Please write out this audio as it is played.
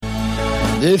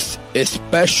This is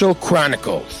Special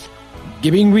Chronicles,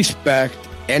 giving respect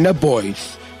and a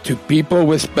voice to people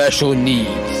with special needs.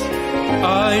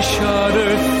 I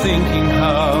shudder thinking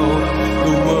how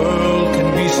the world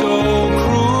can be so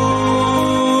cruel.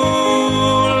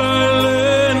 I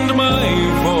lend my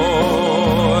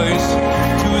voice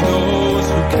to those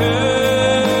who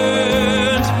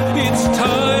can't. It's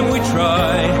time we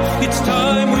try, it's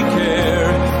time we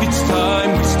care, it's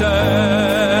time we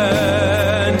stand.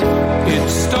 It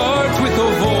starts with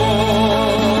a voice.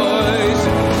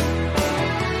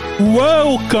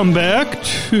 Welcome back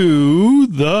to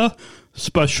the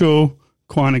Special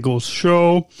Chronicles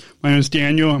show. My name is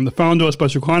Daniel. I'm the founder of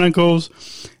Special Chronicles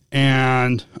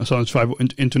and a Tribal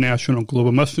International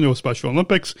Global Messenger of Special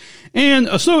Olympics and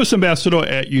a service ambassador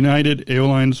at United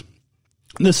Airlines.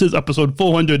 This is episode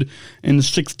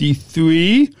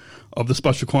 463 of the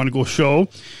Special Chronicles show.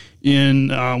 We're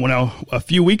now a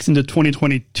few weeks into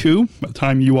 2022 by the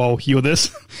time you all hear this.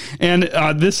 And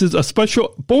this is a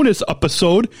special bonus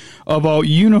episode of our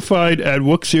Unified at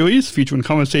Work series featuring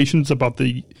conversations about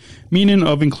the meaning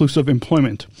of inclusive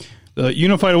employment. The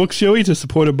Unified at Work series is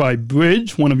supported by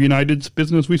Bridge, one of United's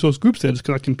business resource groups that is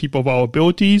connecting people of all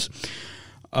abilities.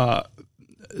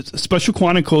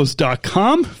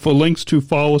 SpecialChronicles.com for links to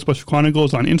follow Special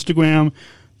Chronicles on Instagram,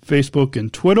 Facebook,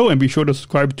 and Twitter. And be sure to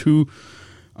subscribe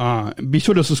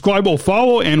or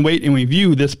follow and rate and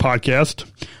review this podcast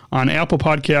on Apple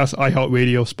Podcasts,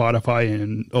 iHeartRadio, Spotify,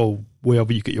 and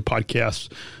wherever you get your podcasts.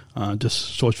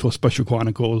 Just search for Special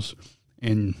Chronicles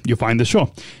and you'll find the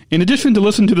show. In addition to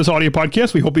listening to this audio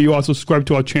podcast, we hope that you also subscribe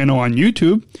to our channel on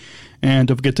YouTube. And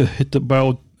don't forget to hit the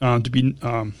bell to be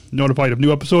notified of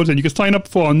new episodes. And you can sign up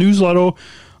for our newsletter.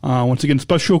 Once again,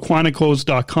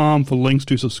 SpecialChronicles.com for links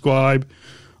to subscribe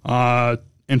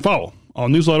and follow our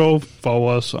newsletter, follow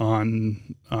us on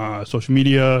social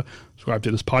media, subscribe to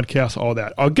this podcast, all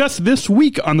that. Our guest this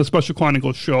week on the Special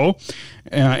Chronicles show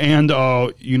and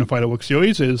our Unified at Work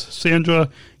series is Sandra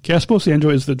Casper.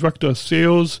 Sandra is the Director of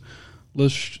Sales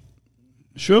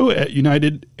show at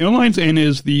United Airlines and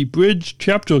is the Bridge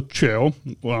Chapter Chair,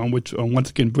 which, once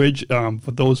again, Bridge,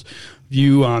 for those of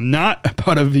you not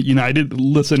part of United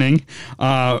listening,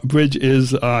 Bridge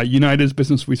is United's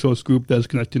business resource group that is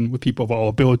connecting with people of all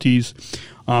abilities.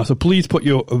 So please put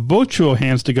your virtual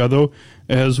hands together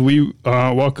as we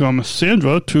welcome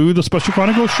Sandra to the Special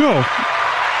Chronicles show.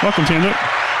 Welcome, Sandra.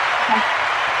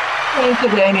 Thank you,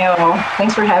 Daniel.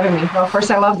 Thanks for having me. Well,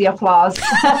 first, I love the applause.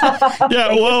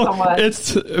 Yeah, well,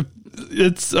 so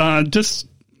it's just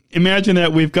imagine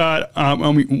that we've got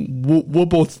we're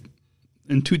both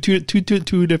in two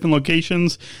different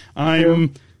locations.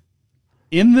 I'm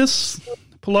in this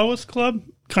Polaris Club,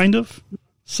 kind of,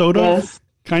 sort of, yes.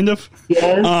 Kind of.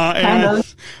 Yes, kind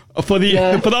of. For the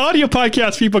audio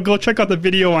podcast people, go check out the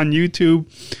video on YouTube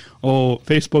or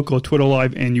Facebook or Twitter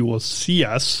Live, and you will see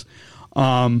us.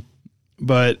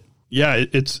 But yeah,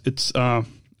 it's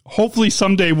hopefully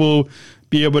someday we'll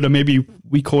be able to maybe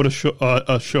record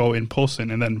a show in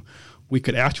person, and then we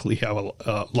could actually have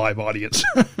a live audience.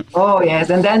 Oh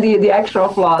yes, and then the extra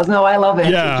applause. No, I love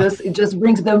it. Yeah. It just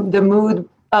brings the mood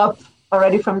up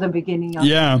already from the beginning. Of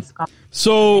this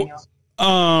So,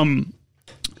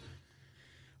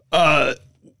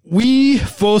 we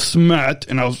first met,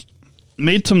 and I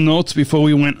made some notes before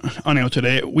we went on air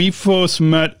today. We first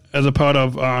met as a part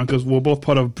of, because we're both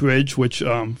part of Bridge, which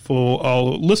for our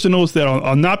listeners that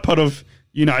are not part of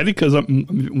United, because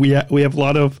we have a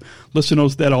lot of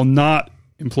listeners that are not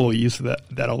employees that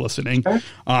are listening. Sure.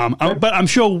 But I'm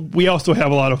sure we also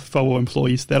have a lot of fellow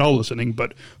employees that are listening.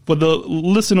 But for the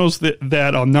listeners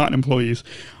that are not employees,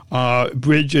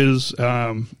 Bridge is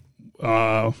one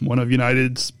of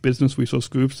United's business resource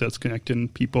groups that's connecting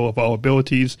people of all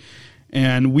abilities.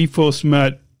 And we first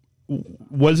met,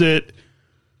 was it...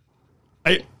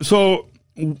 a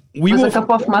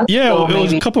couple of months ago. Yeah, it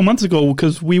was a couple of months ago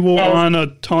because we were on a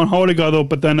town hall together,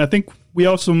 but then I think we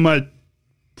also met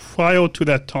prior to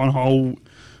that town hall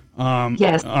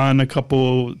on a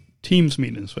couple Teams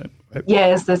meetings, right?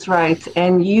 Yes, that's right.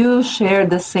 And you share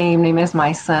the same name as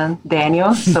my son,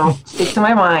 Daniel, so stick to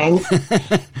my mind,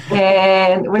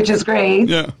 and which is great.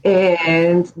 Yeah.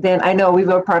 And then I know we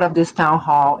were part of this town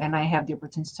hall, and I have the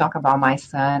opportunity to talk about my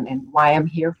son and why I'm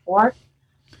here for.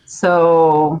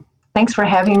 So thanks for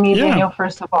having me, Daniel,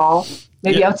 first of all.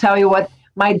 Maybe I'll tell you what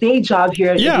my day job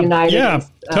here at United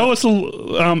is. Tell us,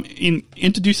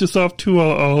 introduce yourself to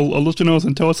our listeners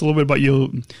and tell us a little bit about your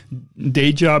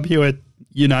day job here at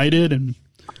United. And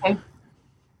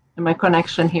my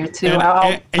connection here, too.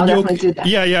 I'll definitely do that.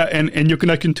 Yeah, and you're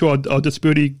connecting to our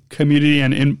disability community,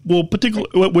 and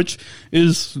particularly, which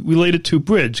is related to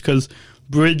Bridge, because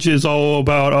Bridge is all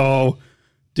about our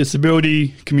disability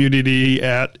community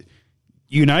at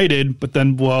United, but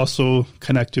then we're also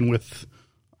connecting with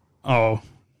our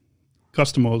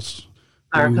customers.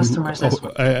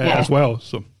 As well.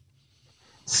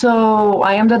 So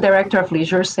I am the director of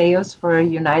leisure sales for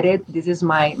United. This is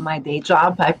my day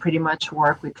job. I pretty much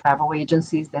work with travel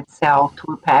agencies that sell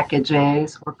tour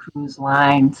packages or cruise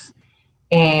lines.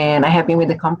 And I have been with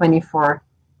the company for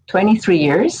 23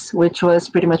 years, which was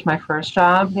pretty much my first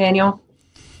job, Daniel.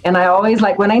 And I always,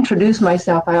 like, when I introduce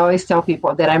myself, I always tell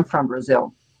people that I'm from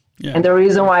Brazil. Yeah. And the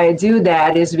reason why I do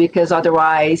that is because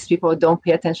otherwise people don't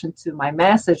pay attention to my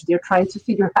message. They're trying to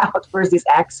figure out where's this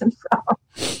accent from.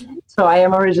 So I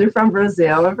am originally from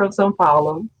Brazil. I'm from São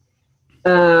Paulo.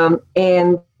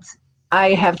 And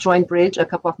I have joined Bridge a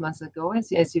couple of months ago,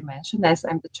 as you mentioned, as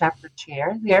I'm the chapter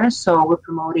chair there. So we're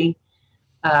promoting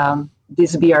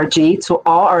this BRG to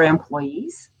all our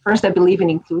employees. First, I believe in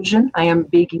inclusion. I am a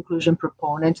big inclusion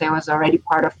proponent. I was already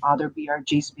part of other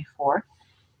BRGs before.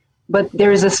 But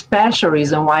there is a special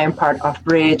reason why I'm part of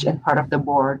Bridge and part of the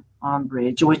board on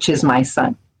Bridge, which is my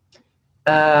son.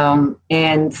 And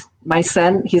my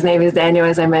son, his name is Daniel,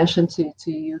 as I mentioned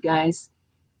to you guys.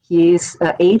 He's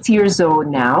 8 years old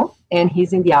now, and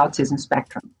he's in the autism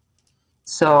spectrum.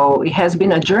 So it has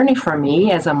been a journey for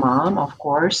me as a mom, of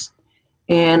course.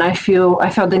 And I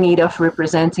felt the need of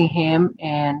representing him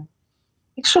and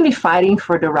actually fighting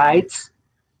for the rights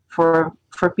for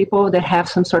people that have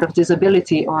some sort of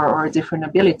disability or different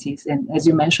abilities. And as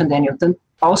you mentioned, Daniel,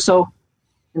 also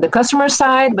in the customer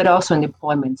side, but also in the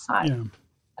employment side. Yeah.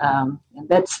 And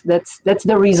that's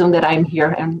the reason that I'm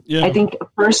here. And yeah. I think a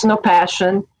personal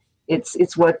passion,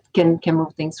 it's what can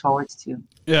move things forward too.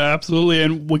 Yeah, absolutely.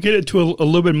 And we'll get into a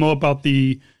little bit more about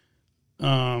the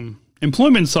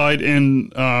employment side in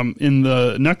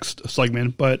the next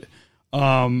segment, but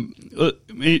talk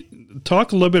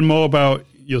a little bit more about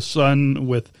your son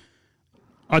with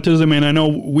autism. And I know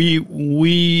we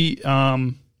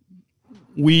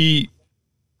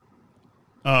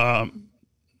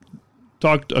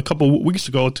talked a couple of weeks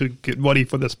ago to get ready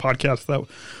for this podcast that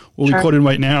we're recording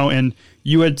right now, and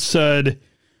you had said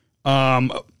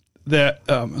that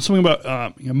something about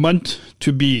a month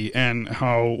to be and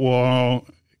how we're all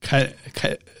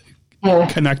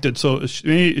connected. So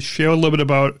maybe share a little bit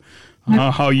about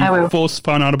how you first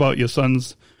found out about your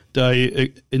son's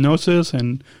diagnosis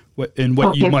and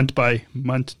what you meant by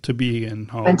meant to be and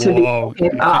how we're all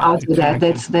I'll do that.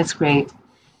 That's great.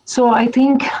 So I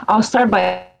think I'll start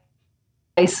by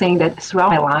saying that throughout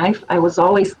my life, I was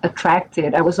always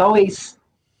attracted. I was always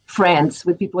friends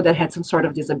with people that had some sort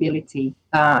of disability.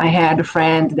 I had a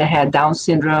friend that had Down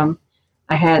syndrome.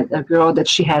 I had a girl that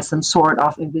she has some sort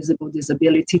of invisible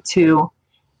disability too.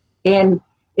 And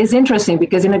it's interesting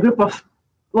because in a group of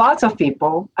lots of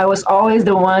people, I was always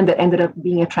the one that ended up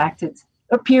being attracted,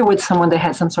 appear with someone that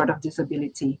had some sort of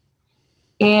disability.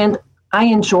 And I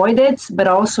enjoyed it, but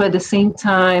also at the same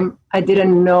time, I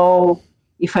didn't know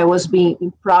if I was being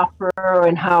improper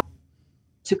and how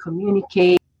to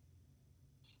communicate.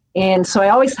 And so I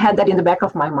always had that in the back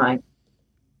of my mind.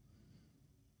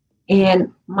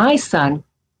 And my son,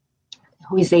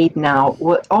 who is 8 now,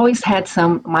 always had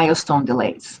some milestone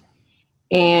delays.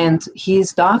 And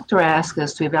his doctor asked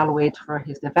us to evaluate for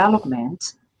his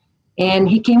development. And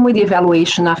he came with the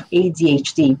evaluation of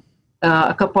ADHD.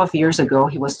 A couple of years ago,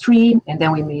 he was 3, and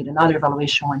then we made another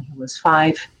evaluation when he was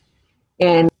 5.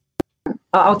 And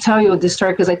I'll tell you this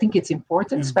story because I think it's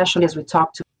important, especially as we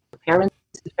talk to parents.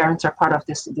 The parents are part of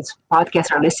this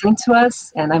podcast, are listening to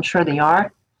us, and I'm sure they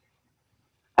are.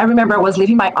 I remember I was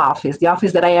leaving my office, the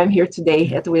office that I am here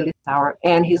today at the Willis Tower,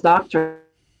 and his doctor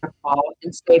called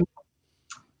and said,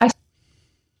 I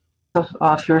saw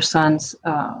of your son's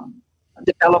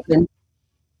development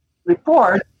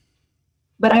report,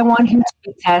 but I want him to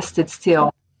be tested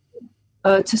still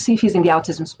to see if he's in the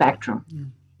autism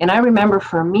spectrum. And I remember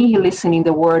for me listening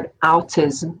the word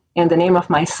autism and the name of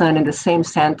my son in the same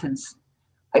sentence,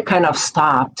 I kind of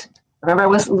stopped. I remember I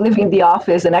was leaving the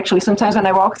office, and actually sometimes when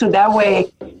I walk through that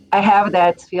way, I have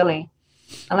that feeling.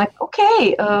 I'm like,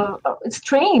 okay, it's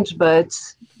strange, but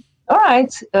all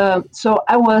right. So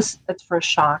I was at first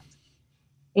shocked.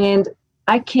 And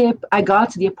I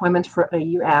got the appointment for a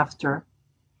year after.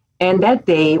 And that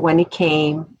day when it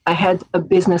came, I had a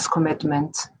business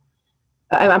commitment.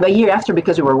 A year after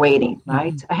because we were waiting,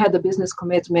 right? I had the business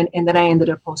commitment, and then I ended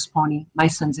up postponing my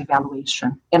son's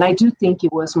evaluation. And I do think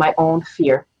it was my own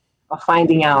fear of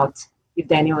finding out if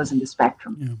Daniel was in the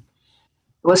spectrum. Yeah.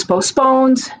 It was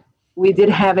postponed. We did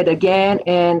have it again,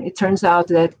 and it turns out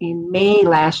that in May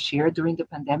last year, during the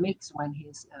pandemic, when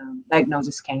his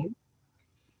diagnosis came,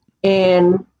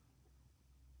 and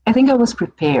I think I was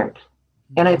prepared.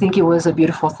 And I think it was a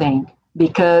beautiful thing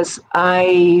because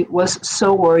I was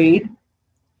so worried.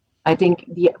 I think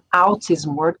the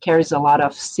autism word carries a lot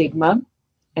of stigma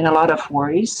and a lot of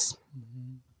worries.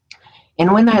 Mm-hmm.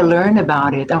 And when I learned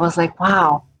about it, I was like,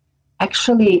 wow,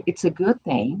 actually, it's a good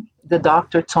thing. The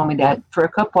doctor told me that for a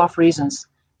couple of reasons.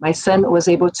 My son was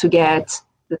able to get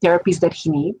the therapies that he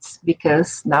needs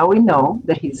because now we know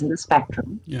that he's in the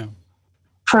spectrum. Yeah.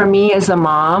 For me as a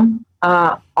mom,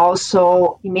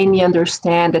 also it made me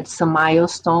understand that some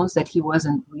milestones that he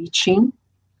wasn't reaching,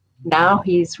 now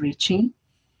he's reaching.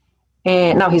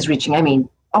 And now he's reaching. I mean,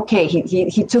 okay,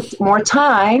 he took more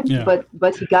time, yeah.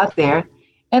 but he got there.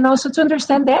 And also to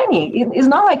understand Danny. It's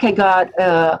not like I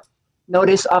got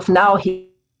notice of now he's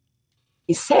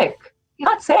sick. He's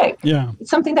not sick. Yeah. It's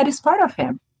something that is part of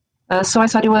him. So I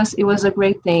thought it was a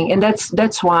great thing. And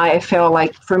that's why I felt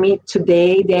like for me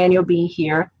today, Daniel being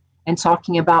here and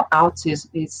talking about autism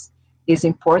is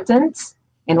important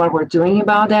and what we're doing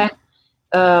about that.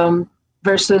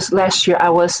 Versus last year, I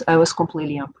was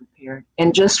completely unprepared.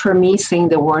 And just for me saying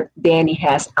the word Danny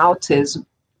has autism,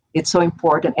 it's so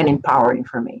important and empowering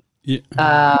for me.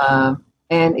 Yeah.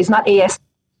 And it's not ASD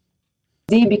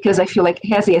because I feel like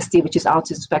he has ASD, which is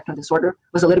autism spectrum disorder,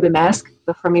 was a little bit masked,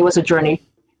 but for me it was a journey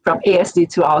from ASD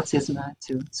to autism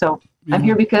too. So I'm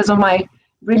here because of my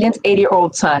brilliant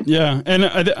 80-year-old son. Yeah, and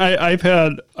I've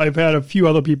had a few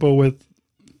other people with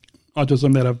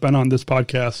autism that have been on this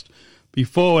podcast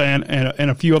before, and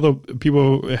a few other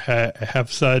people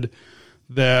have said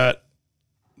that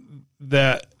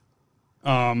there's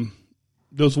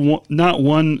not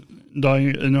one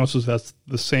diagnosis that's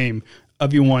the same.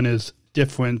 Everyone is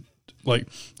different. Like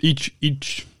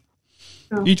each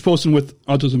person with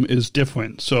autism is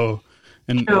different. So,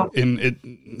 and it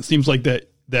seems like that.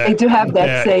 They do have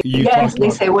that say. Yes, they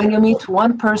say when you meet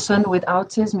one person with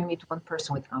autism, you meet one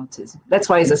person with autism. That's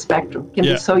why it's a spectrum. It can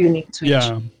be so unique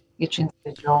to each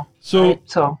individual. So, right?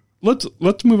 So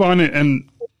let's move on and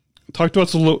talk to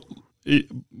us a little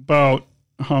about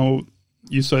how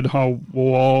you said how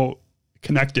we're all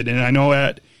connected. And I know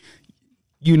at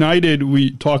United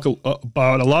we talk a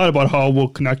lot about how we're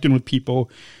connecting with people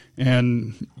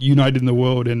and united in the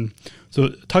world. And so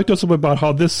talk to us a bit about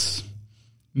how this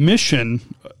mission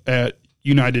at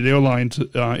United Airlines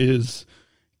is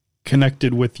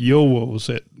connected with your roles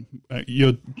at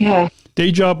your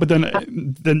day job, but then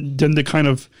to kind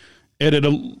of added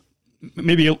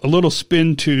maybe a little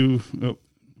spin to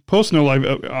personal life,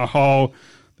 how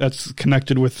that's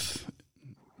connected with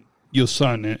your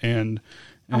son and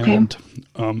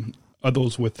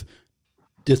others with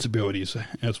disabilities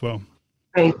as well.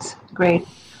 Great.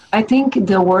 I think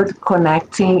the word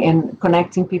connecting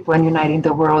people and uniting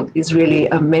the world is really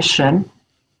a mission.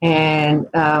 And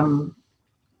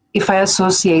if I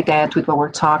associate that with what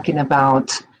we're talking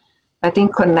about, I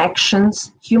think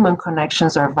human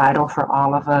connections are vital for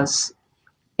all of us.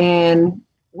 And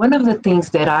one of the things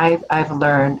that I've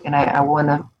learned, and I want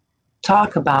to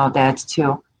talk about that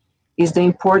too, is the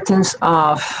importance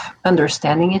of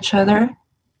understanding each other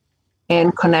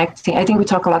and connecting. I think we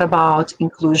talk a lot about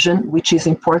inclusion, which is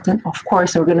important, of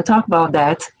course, and we're going to talk about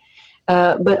that.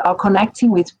 But our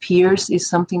connecting with peers is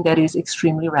something that is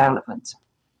extremely relevant.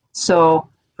 So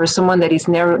for someone that is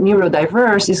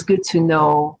neurodiverse, it's good to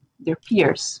know their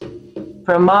peers.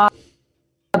 For a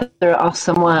mother of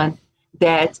someone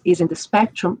that is in the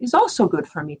spectrum, it's also good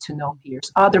for me to know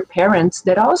peers. Other parents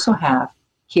that also have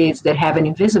kids that have an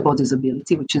invisible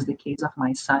disability, which is the case of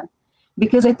my son.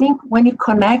 Because I think when you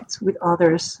connect with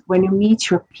others, when you meet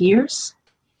your peers,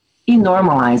 it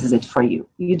normalizes it for you.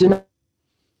 You do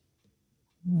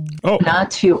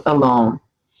not feel alone.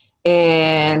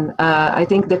 And I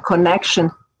think the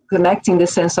connecting the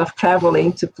sense of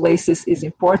traveling to places is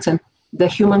important. The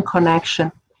human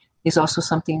connection is also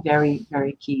something very,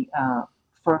 very key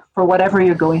for whatever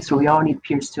you're going through. We all need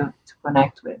peers to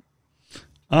connect with.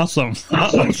 Awesome.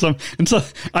 And so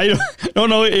I don't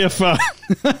know if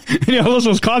any of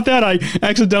listeners caught that. I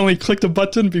accidentally clicked a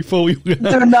button before we. Do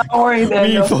not worry,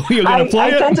 Daniel. I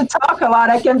tend to talk a lot.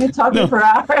 I can be talking for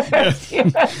hours.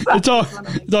 It's all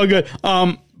good.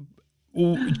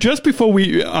 Just before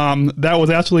we, that was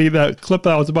actually that clip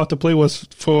that I was about to play was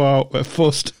for our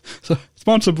first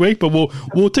sponsor break, but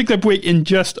we'll take that break in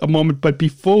just a moment. But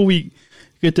before we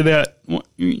get to that, I want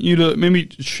you to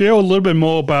maybe share a little bit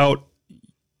more about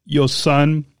your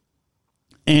son,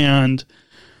 and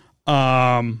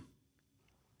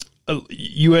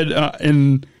you had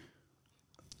and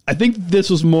I think this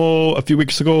was more a few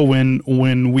weeks ago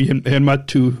when we had met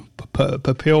to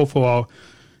prepare for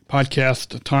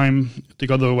podcast time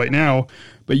together right now,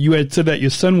 but you had said that your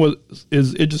son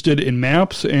is interested in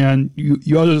maps, and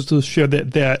you also shared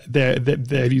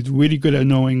that he's really good at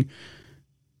knowing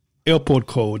airport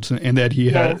codes, and that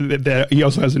that he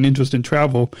also has an interest in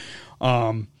travel.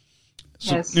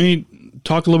 Yes. Maybe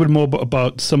talk a little bit more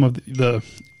about some of the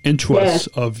interests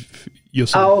of your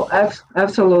son. Oh,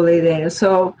 absolutely, Daniel.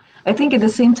 So I think at the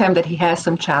same time that he has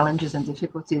some challenges and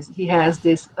difficulties, he has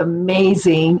this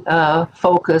amazing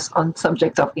focus on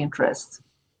subjects of interest.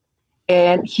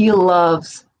 And he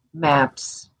loves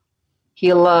maps.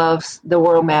 He loves the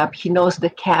world map. He knows the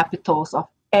capitals of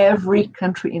every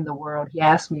country in the world. He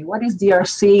asked me, what is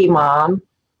DRC, Mom?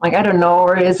 Like, I don't know,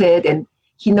 where is it? And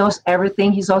he knows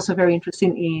everything. He's also very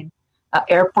interested in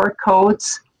airport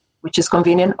codes, which is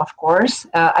convenient, of course.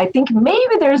 I think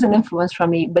maybe there's an influence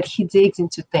from me, but he digs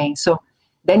into things. So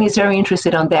then he's very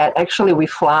interested on that. Actually,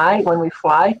 when we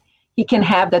fly, he can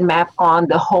have that map on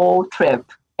the whole trip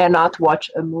and not watch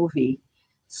a movie.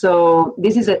 So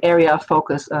this is an area of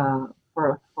focus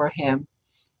for him.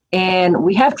 And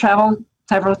we have traveled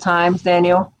several times,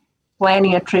 Daniel.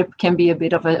 Planning a trip can be a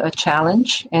bit of a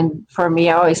challenge. And for me,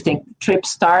 I always think trip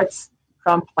starts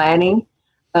from planning.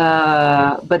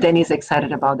 But then he's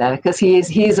excited about that because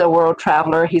he's a world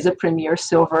traveler. He's a Premier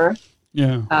Silver.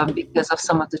 Yeah. Because of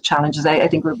some of the challenges, I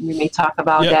think we may talk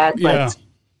about that. But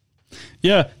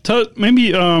yeah.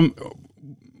 Maybe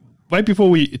right before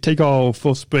we take our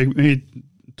first break, maybe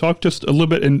talk just a little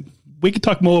bit, and we could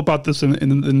talk more about this in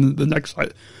the next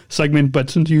segment. But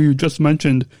since you just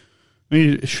mentioned,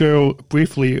 maybe share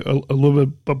briefly a little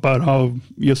bit about how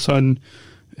your son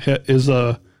is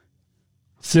a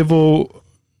civil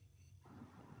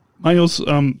Miles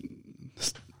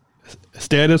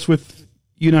status with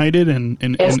United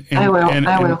and I will.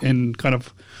 And kind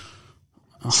of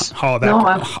how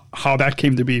that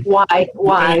came to be. Why?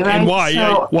 And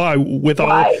right? Why? With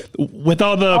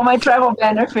all the all my travel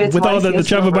benefits. With all the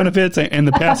travel benefits and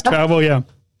the past travel, yeah.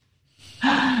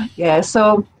 Yeah.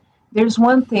 So there's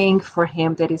one thing for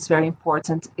him that is very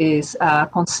important is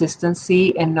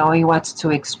consistency and knowing what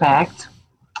to expect.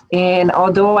 And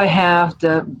although I have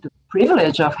the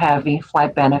privilege of having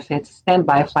flight benefits,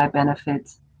 standby flight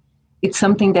benefits, it's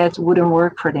something that wouldn't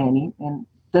work for Danny and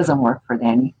doesn't work for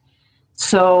Danny.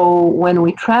 So when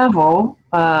we travel,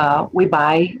 we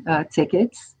buy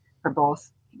tickets for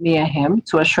both me and him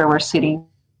to assure we're sitting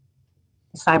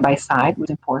side by side, which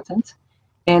is important.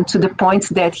 And to the point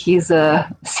that he's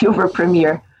a Silver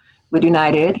Premier with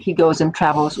United, he goes and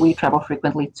travels. We travel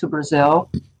frequently to Brazil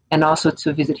and also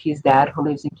to visit his dad who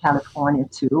lives in California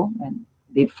too. And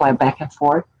they fly back and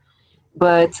forth.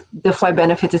 But the flight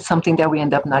benefit is something that we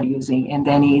end up not using. And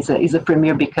then he's a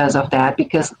Premier because of that,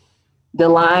 because the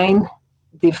line,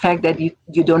 the fact that you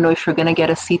don't know if you're going to get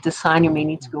a seat assigned, you may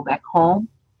need to go back home.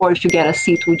 Or if you get a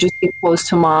seat, would you sit close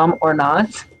to Mom or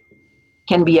not,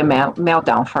 can be a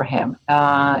meltdown for him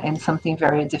and something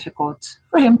very difficult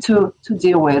for him to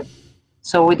deal with.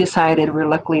 So we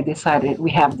luckily decided,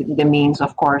 we have the means,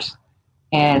 of course,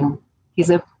 and he's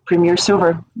a Premier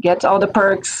Silver, gets all the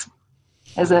perks,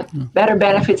 has a better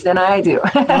benefits than I do.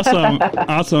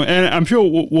 Awesome. And I'm sure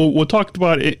we'll talk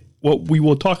about it. What we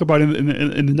will talk about in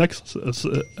the next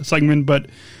segment. But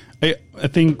I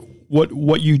think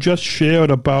what you just shared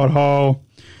about how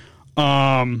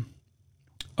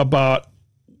about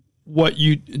what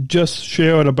you just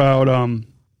shared about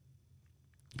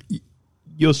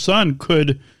your son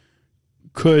could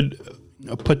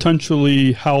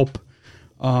potentially help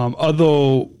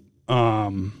other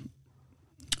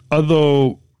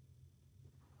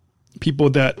people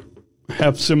that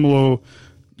have similar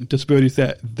disabilities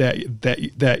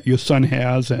that your son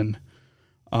has, and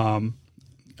I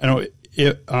know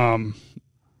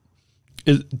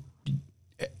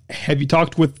have you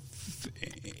talked with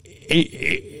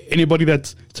anybody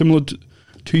that's similar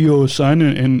to your son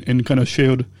and kind of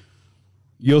shared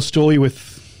your story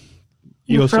with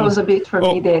your son? You froze a bit for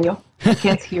me, Daniel. I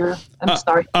can't hear. I'm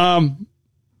sorry.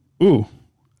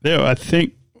 There, I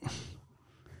think.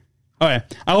 Oh yeah,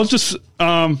 I was just.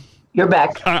 You're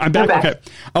back. I'm back. Okay.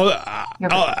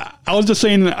 I was just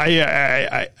saying.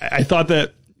 I thought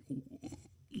that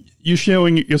you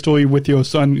sharing your story with your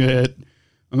son,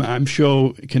 I'm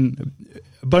sure can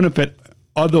benefit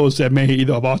others that may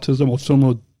either have autism or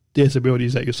similar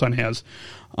disabilities that your son has.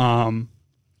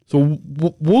 So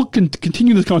we'll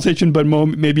continue this conversation, but more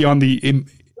maybe on the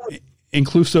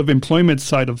inclusive employment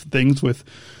side of things with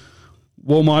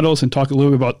role models, and talk a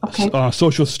little bit about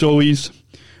social stories,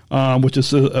 which is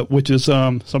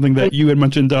something that you had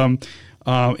mentioned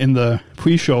in the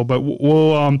pre-show, but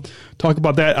we'll talk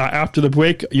about that after the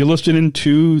break. You're listening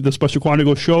to the Special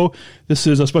Chronicles show. This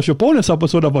is a special bonus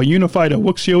episode of our Unified at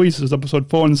Work series. This is episode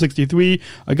 463.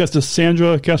 I guess this is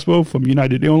Sandra Caspo from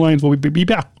United Airlines. We'll be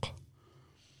back.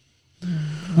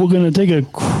 We're going to take a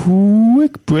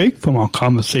quick break from our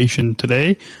conversation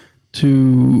today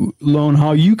to learn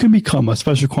how you can become a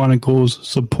Special Chronicles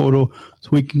supporter so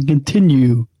we can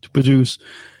continue to produce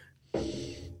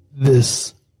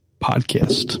this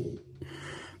podcast.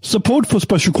 Support for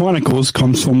Special Chronicles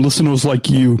comes from listeners like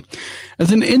you.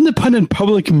 As an independent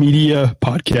public media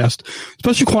podcast,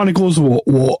 Special Chronicles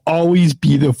will always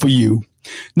be there for you.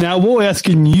 Now we're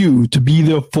asking you to be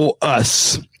there for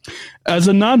us. As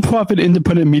a nonprofit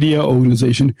independent media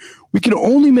organization, we can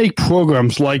only make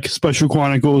programs like Special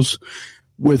Chronicles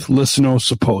with listener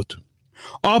support.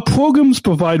 Our programs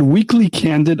provide weekly,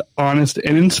 candid, honest,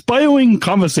 and inspiring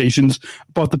conversations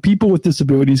about the people with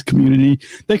disabilities community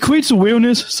that creates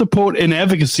awareness, support, and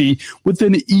advocacy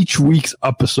within each week's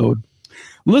episode.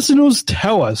 Listeners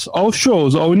tell us our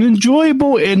shows are an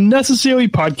enjoyable and necessary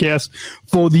podcast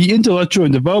for the intellectual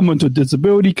and developmental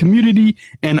disability community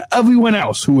and everyone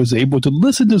else who is able to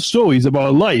listen to stories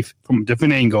about life from a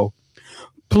different angle.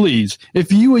 Please,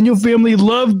 if you and your family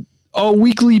love our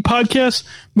weekly podcast,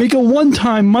 make a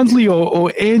one-time, monthly,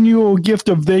 or annual gift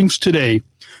of thanks today.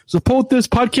 Support this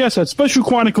podcast at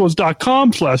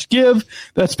specialchronicles.com/give.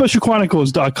 That's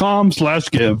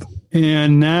specialchronicles.com/give.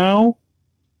 And now,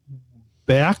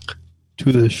 back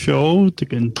to the show to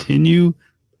continue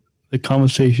the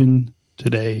conversation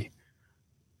today.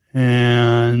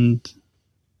 And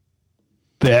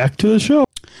back to the show.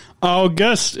 Our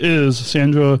guest is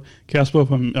Sandra Caspo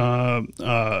from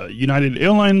United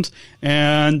Airlines,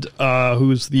 and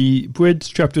who's the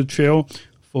Bridge Chapter Chair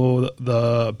for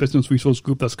the business resource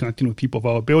group that's connecting with people of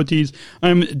all abilities.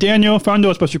 I'm Daniel, founder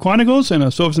of Special Chronicles and a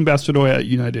service ambassador at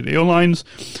United Airlines,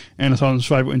 and a Silent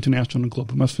Survivor International and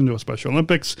Global Messenger of Special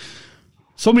Olympics.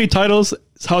 So many titles,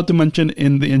 it's hard to mention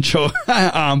in the intro.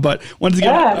 But once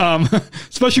again,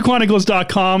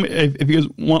 specialchronicles.com. If you guys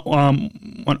want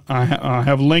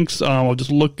have links, I'll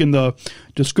just look in the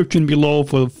description below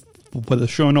for the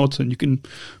show notes, and you can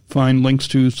find links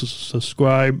to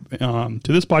subscribe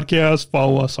to this podcast,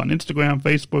 follow us on Instagram,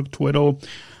 Facebook, Twitter.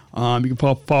 You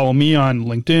can follow me on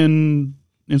LinkedIn,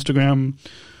 Instagram,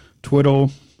 Twitter,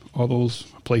 all those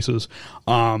places.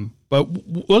 But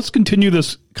let's continue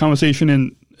this conversation.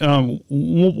 And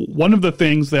one of the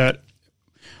things that,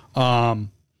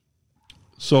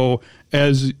 so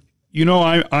as you know,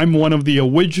 I'm one of the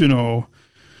original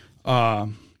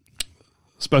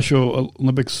Special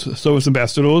Olympics service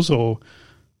ambassadors, or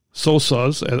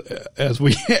SOSAs, as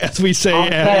we say,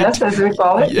 yes, as we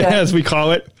call it. Yeah, as we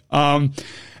call it,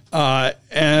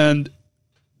 and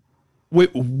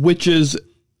which is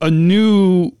a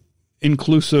new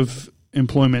inclusive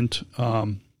employment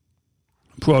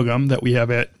program that we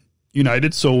have at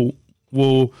United. So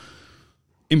we'll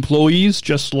employees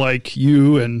just like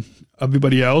you and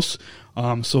everybody else.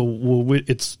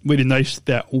 It's really nice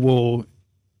that we'll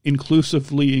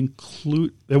inclusively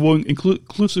include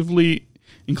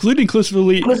included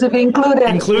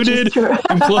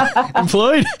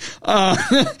employed.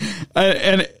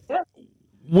 And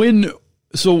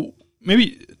so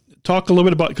maybe talk a little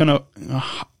bit about kind of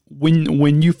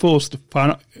when you first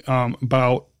found out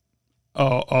about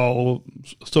our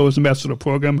service ambassador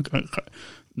program.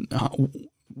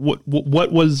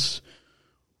 What was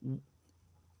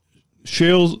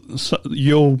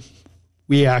your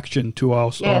reaction to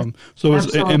our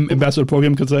service ambassador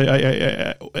program? Because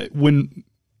I when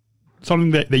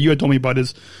something that you had told me about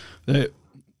is that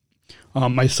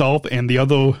myself and the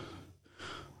other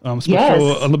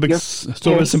Special Olympics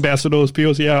service ambassadors,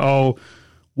 peers, are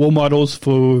role models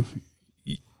for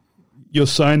your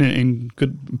son, and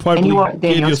could probably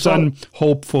give your son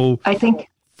hope for, I think,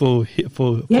 for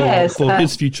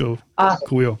his future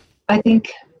career. I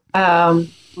think,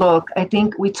 look, I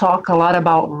think we talk a lot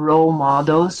about role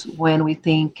models when we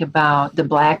think about the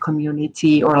Black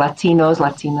community or Latinas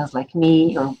like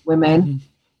me, or women. Mm-hmm.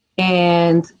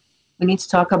 And we need to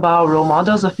talk about role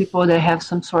models of people that have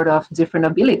some sort of different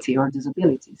ability or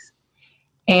disabilities.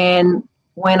 And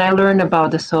when I learned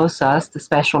about the SOSAs, the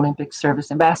Special Olympic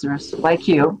Service Ambassadors, like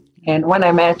you, and when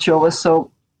I met you, I was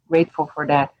so grateful for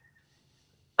that.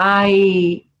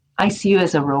 I see you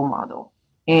as a role model,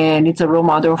 and it's a role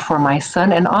model for my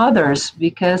son and others,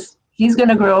 because he's going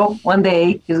to grow one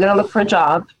day, he's going to look for a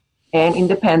job and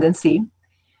independency.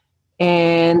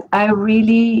 And I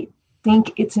really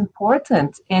think it's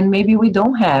important, and maybe we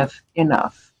don't have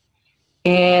enough.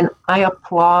 And I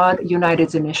applaud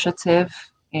United's initiative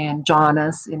and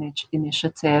Jonas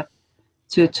initiative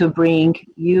to bring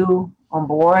you on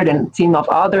board, and a team of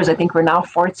others. I think we're now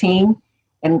 14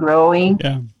 and growing.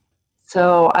 Yeah.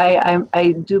 So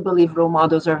I do believe role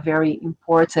models are very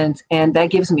important, and that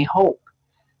gives me hope.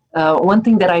 One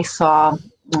thing that I saw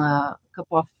a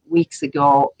couple of weeks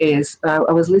ago is I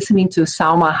was listening to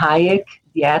Salma Hayek,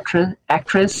 the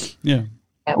actress,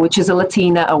 which is a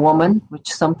Latina, a woman,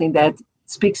 which is something that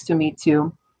speaks to me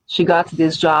too. She got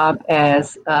this job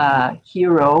as a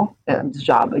hero,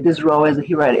 this role as a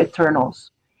hero at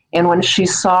Eternals. And when she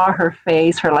saw her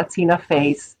face, her Latina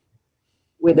face,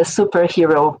 with a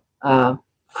superhero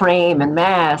frame and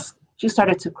mask, she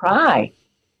started to cry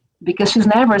because she's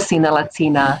never seen a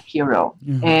Latina hero.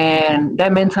 Mm-hmm. And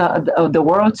that meant the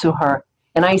world to her.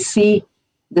 And I see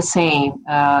the same,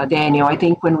 Daniel. I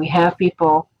think when we have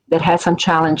people that have some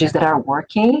challenges that are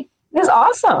working, this is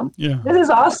awesome. Yeah. This is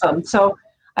awesome. So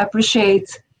I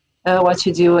appreciate what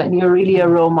you do, and you're really a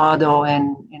role model,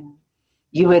 and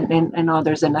you and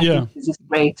others. And I think this is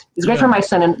great. It's great for my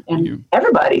son and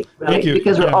everybody, really,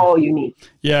 because we're all unique.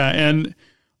 Yeah. And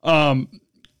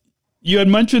you had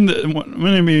mentioned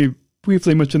that,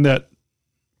 briefly mentioned that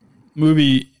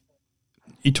movie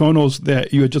Eternals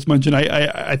that you had just mentioned.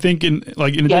 I think in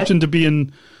addition to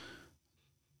being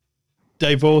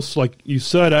diverse, like you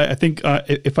said, I think I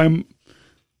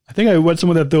read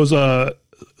somewhere that there was a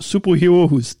superhero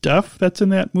who's deaf that's in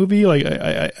that movie. Like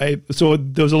so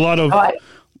there's a lot of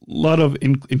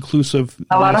inclusive.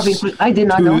 I did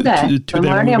not know that. I'm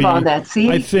learning about that.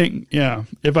 See, I think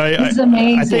it's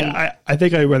amazing. I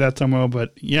think I read that somewhere,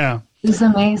 but it's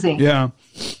amazing. Yeah.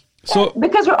 So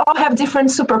because we all have different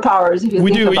superpowers. If you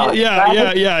think about it,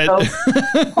 right? Yeah.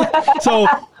 So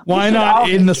why not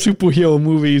in the superhero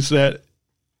movies that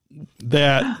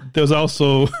there's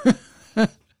also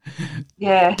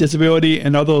disability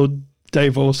and other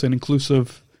diverse and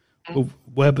inclusive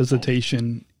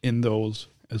representation in those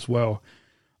as well.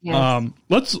 Yes.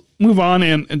 Let's move on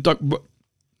and talk about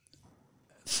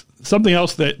something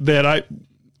else that I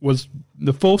was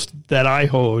the first that I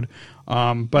heard,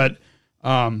 and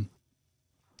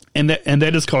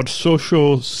that is called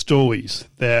social stories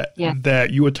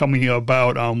that you were telling me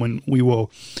about when we were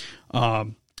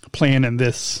planning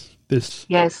this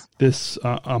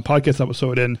podcast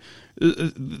episode. And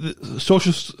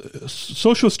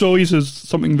social stories is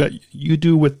something that you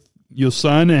do with your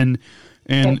son, and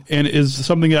is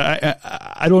something that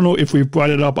I don't know if we've brought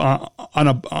it up on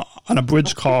a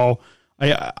bridge call.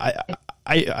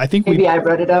 I think maybe I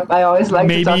brought it up. I always like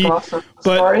to talk about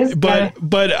stories.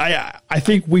 But I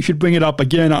think we should bring it up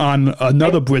again on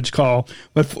another bridge call.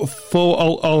 But for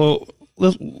our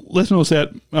listeners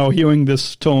that are hearing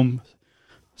this term,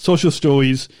 social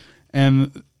stories,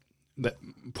 and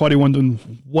probably wondering,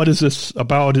 what is this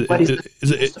about? Is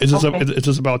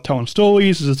this about telling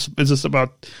stories? Is this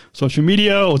about social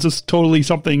media, or is this totally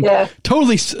something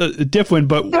totally different?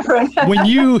 But when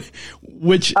you,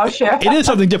 it is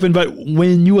something different. But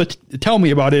when you tell me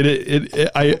about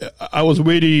it, I was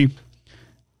really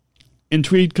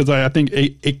intrigued, because I think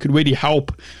it could really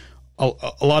help a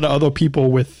lot of other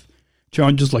people with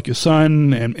challenges like your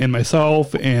son and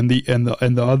myself and the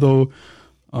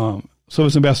other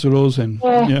service ambassadors and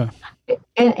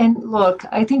look,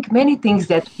 I think many things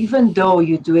that even though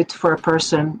you do it for a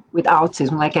person with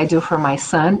autism, like I do for my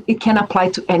son, it can apply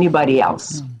to anybody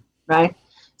else, right?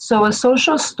 So a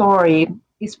social story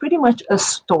is pretty much a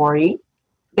story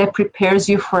that prepares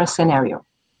you for a scenario.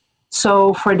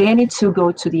 So for Danny to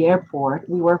go to the airport,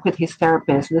 we work with his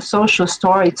therapist. The social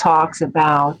story talks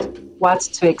about what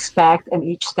to expect in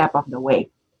each step of the way.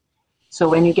 So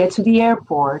when you get to the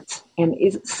airport, and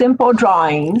it's simple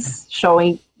drawings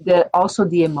showing also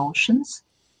the emotions,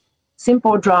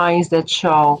 simple drawings that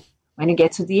show when you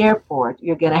get to the airport,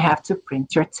 you're going to have to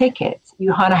print your ticket.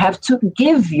 You're going to have to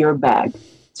give your bag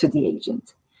to the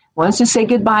agent. Once you say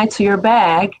goodbye to your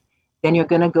bag, then you're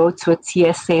going to go to a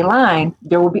TSA line.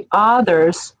 There will be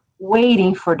others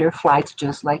waiting for their flight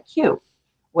just like you.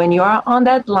 When you are on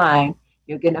that line,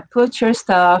 you're going to put your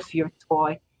stuff, your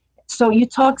toy. So you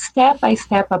talk step by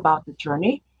step about the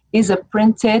journey. Is a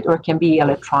printed or can be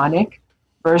electronic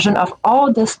version of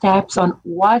all the steps on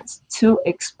what to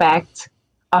expect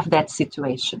of that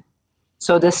situation.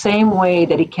 So the same way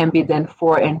that it can be done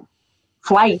for a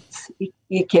flight,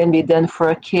 it can be done for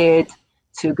a kid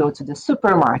to go to the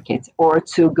supermarket or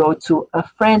to go to a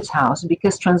friend's house,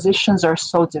 because transitions are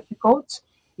so difficult.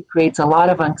 It creates a lot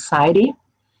of anxiety.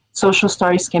 Social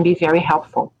stories can be very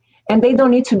helpful. And they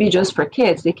don't need to be just for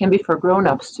kids. They can be for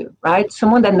grown-ups too, right?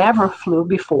 Someone that never flew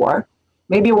before,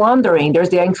 maybe wondering, there's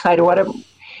the anxiety,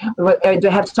 Do I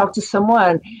have to talk to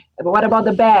someone? But what about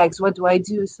the bags? What do I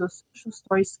do? So social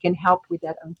stories can help with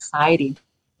that anxiety.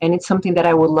 And it's something that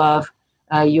I would love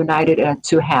United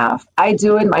to have. I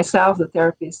do it myself. The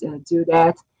therapists do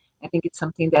that. I think it's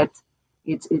something that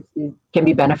it can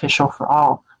be beneficial for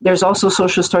all. There's also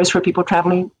social stories for people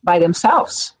traveling by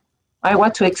themselves. Right?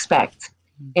 What to expect.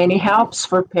 And it helps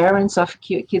for parents of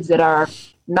kids that are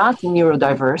not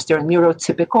neurodiverse, they're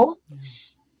neurotypical,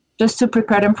 just to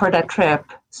prepare them for that trip.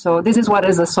 So this is what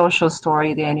is a social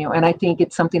story, Daniel. And I think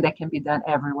it's something that can be done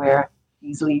everywhere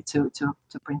easily to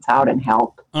print out and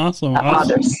help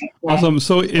others. Awesome.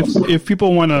 So if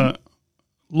people want to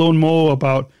learn more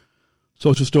about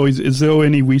social stories, is there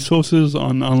any resources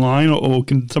online, or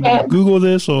can somebody Google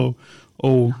this, or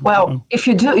if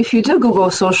you do Google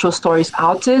social stories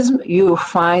autism, you'll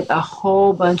find a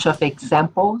whole bunch of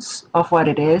examples of what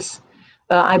it is.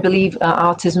 I believe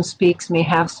Autism Speaks may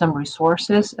have some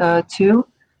resources too,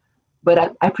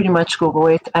 but I pretty much Google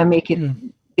it. I make it.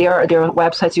 There are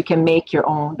websites you can make your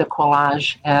own. The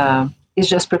collage is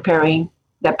just preparing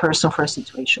that person for a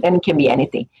situation, and it can be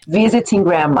anything. Visiting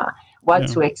grandma, what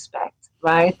to expect.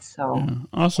 Right. So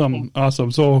awesome.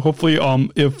 So hopefully,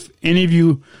 if any of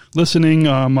you listening,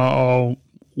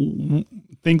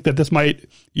 think that this might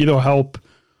either help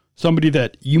somebody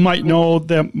that you might know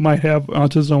that might have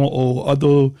autism or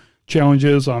other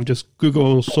challenges, just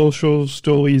Google social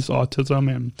stories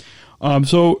autism, and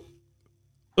so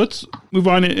let's move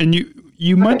on. And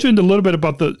you mentioned a little bit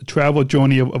about the travel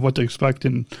journey of what to expect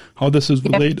and how this is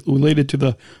related to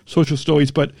the social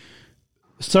stories, but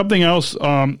something else.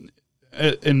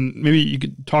 And maybe you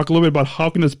could talk a little bit about how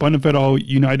can this benefit all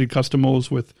United customers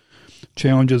with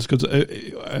challenges? Because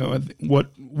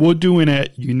what we're doing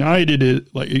at United is,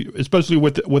 like, especially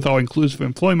with our inclusive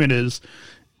employment, is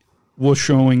we're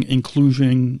showing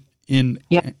inclusion in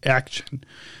action,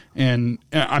 and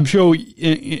I'm sure,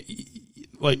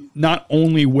 like, not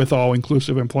only with our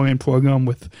inclusive employment program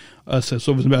with us as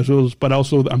service ambassadors, but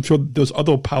also I'm sure there's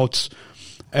other parts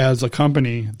as a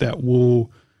company that will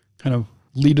kind of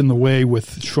lead in the way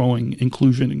with showing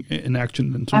inclusion in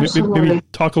action. And so maybe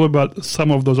talk a little about some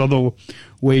of those other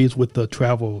ways with the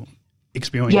travel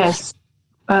experience. Yes.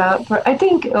 I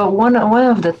think one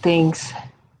of the things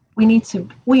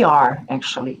we are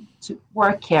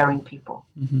caring people.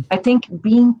 I think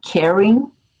being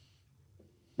caring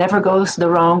never goes the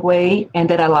wrong way, and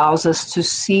that allows us to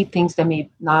see things that may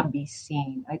not be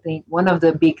seen. I think one of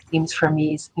the big themes for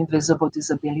me is invisible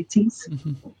disabilities.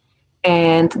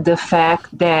 And the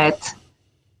fact that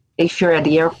if you're at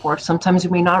the airport, sometimes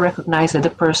you may not recognize that the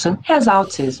person has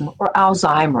autism or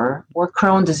Alzheimer or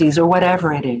Crohn's disease or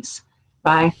whatever it is,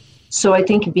 right? So I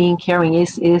think being caring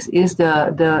is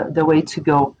the way to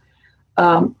go.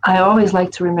 I always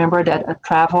like to remember that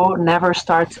travel never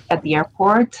starts at the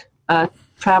airport.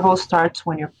 Travel starts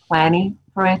when you're planning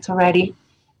for it already.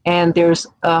 And there's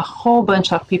a whole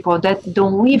bunch of people that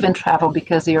don't even travel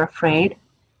because they're afraid.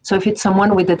 So if it's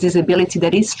someone with a disability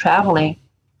that is traveling,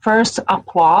 first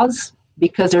applause,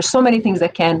 because there's so many things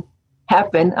that can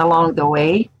happen along the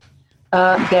way,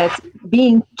 that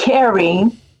being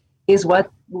caring is what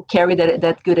will carry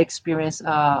that good experience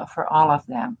for all of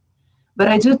them. But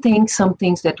I do think some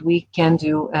things that we can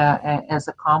do as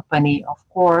a company, of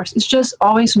course, is just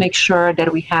always make sure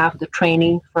that we have the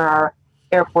training for our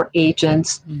airport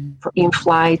agents for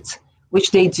in-flight,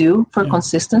 which they do for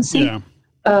consistency.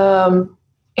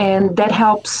 And that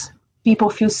helps people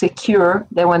feel secure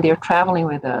that when they're traveling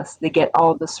with us, they get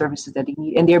all the services that they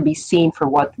need and they'll be seen for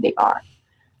what they are.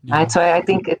 Right? So I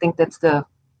think that's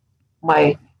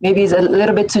maybe it's a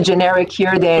little bit too generic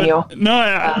here, Daniel. But,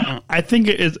 no, I think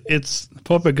it's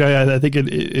perfect. I think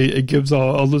it gives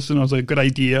our listeners a good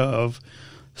idea of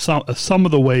some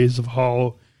of the ways of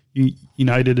how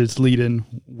United is leading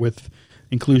with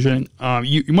inclusion.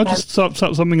 You mentioned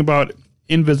something about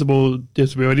invisible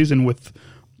disabilities, and with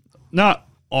not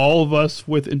all of us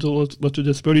with intellectual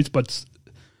disabilities, but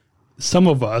some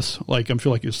of us, like I'm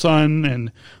sure like your son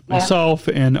and myself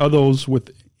and others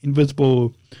with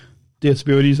invisible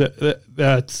disabilities,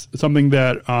 that's something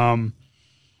that I'm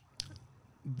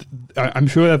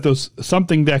sure that there's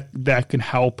something that can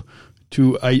help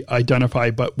to identify,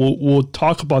 but we'll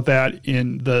talk about that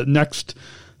in the next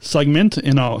segment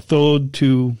in our second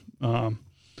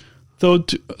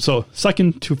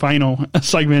to final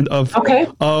segment of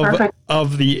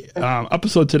the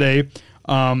episode today,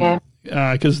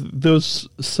 because there's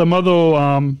some other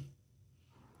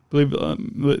I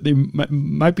believe they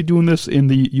might be doing this in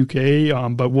the UK,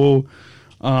 but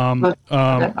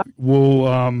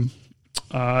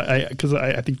because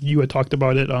I think you had talked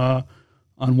about it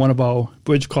on one of our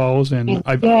bridge calls, and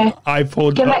I've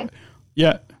heard.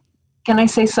 Can I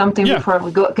say something before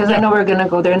we go? Because I know we're going to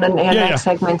go there in the next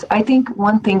segment. I think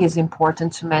one thing is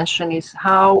important to mention is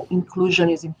how inclusion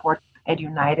is important at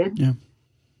United. Yeah.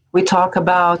 We talk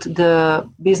about the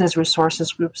business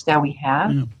resources groups that we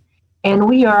have, and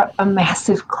we are a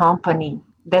massive company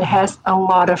that has a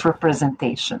lot of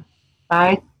representation,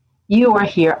 right? You are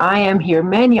here, I am here,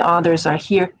 many others are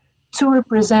here to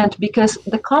represent, because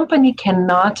the company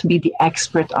cannot be the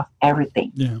expert of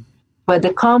everything. Yeah. But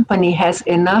the company has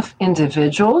enough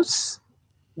individuals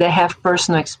that have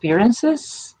personal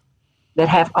experiences, that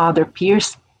have other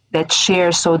peers that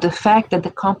share. So the fact that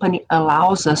the company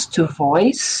allows us to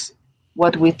voice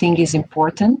what we think is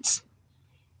important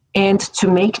and to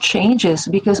make changes,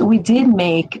 because we did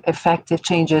make effective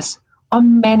changes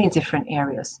on many different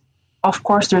areas. Of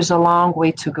course, there's a long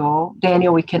way to go.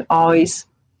 Daniel, we can always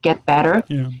get better.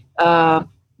 Yeah.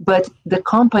 But the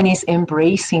company is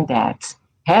embracing that,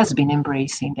 has been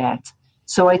embracing that.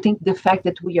 So I think the fact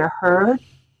that we are heard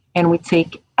and we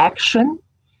take action,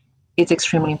 it's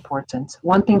extremely important.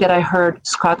 One thing that I heard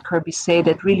Scott Kirby say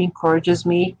that really encourages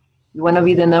me, you want to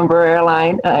be the number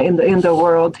airline in the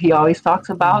world. He always talks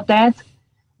about that.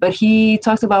 But he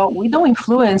talks about, we don't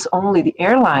influence only the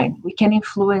airline. We can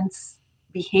influence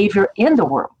behavior in the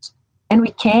world. And we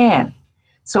can.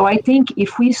 So I think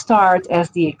if we start as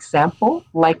the example,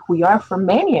 like we are for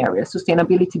many areas,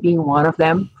 sustainability being one of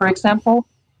them, for example,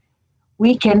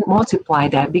 we can multiply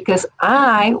that, because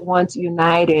I want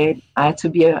United to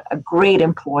be a great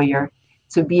employer,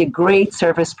 to be a great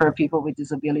service for people with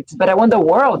disabilities, but I want the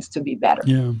world to be better,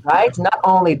 right? Not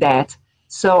only that.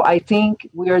 So I think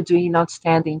we are doing an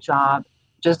outstanding job.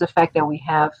 Just the fact that we're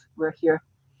here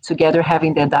together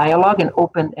having that dialogue, and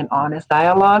open and honest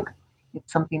dialogue,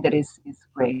 it's something that is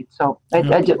great. So I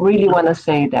really want to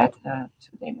say that to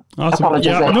Daniel. Awesome. I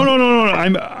apologize. No.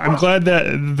 I'm glad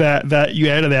that you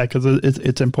added that, because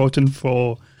it's important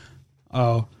for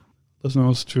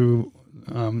listeners to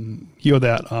hear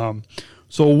that.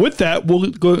 So with that,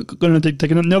 we're going to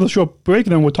take another short break,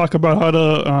 and then we'll talk about how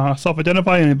to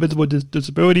self-identify and invisible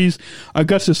disabilities. Our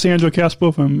guest is Sandra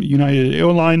Casper from United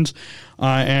Airlines,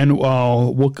 and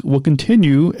we'll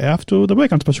continue after the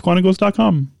break on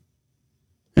SpecialChronicles.com.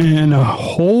 And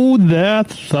hold that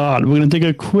thought. We're going to take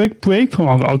a quick break from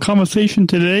our conversation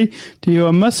today to hear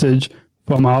a message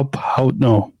from our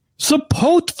partner.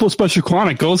 Support for Special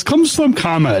Chronicles comes from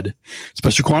ComEd.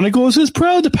 Special Chronicles is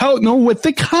proud to partner with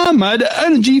the ComEd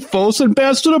Energy Force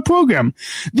Ambassador Program.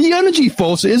 The Energy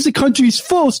Force is the country's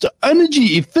first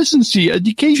energy efficiency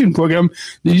education program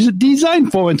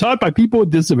designed for and taught by people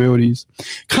with disabilities.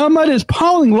 ComEd is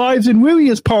powering lives, and really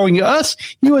is powering us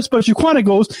here at Special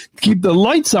Chronicles to keep the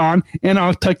lights on and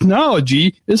our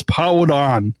technology is powered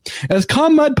on. As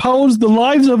ComEd powers the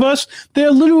lives of us,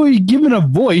 they're literally giving a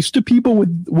voice to people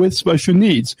with special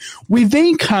needs. We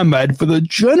thank ComEd for the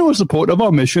generous support of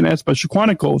our mission at Special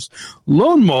Chronicles.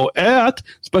 Learn more at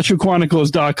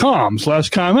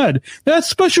specialchronicles.com/ComEd.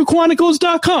 That's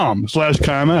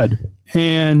specialchronicles.com/ComEd.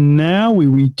 And now we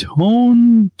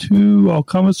return to our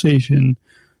conversation.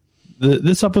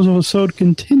 This episode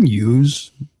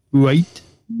continues right.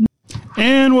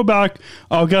 And we're back.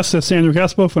 Our guest is Sandra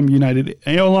Casper from United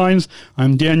Airlines.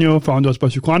 I'm Daniel, founder of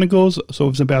Special Chronicles, a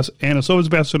service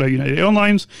ambassador at United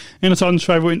Airlines, and a Southern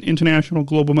Striver International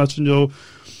Global Messenger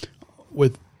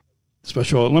with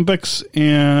Special Olympics.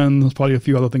 And there's probably a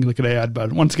few other things I could add.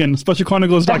 But once again,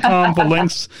 specialchronicles.com for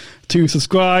links to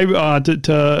subscribe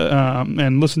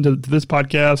and listen to this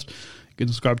podcast. You can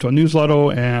subscribe to our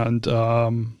newsletter and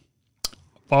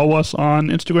follow us on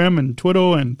Instagram and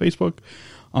Twitter and Facebook.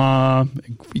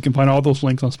 You can find all those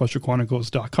links on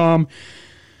specialchronicles.com.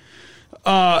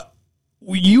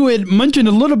 You had mentioned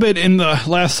a little bit in the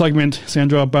last segment,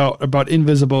 Sandra, about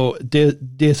invisible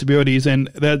disabilities, and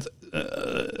that's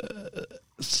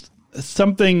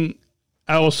something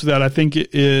else that I think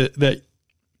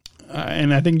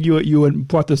and I think you had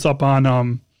brought this up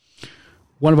on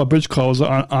one of our bridge calls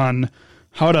on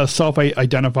how to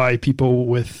self-identify people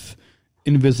with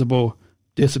invisible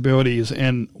disabilities.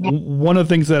 And one of the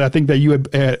things that I think that you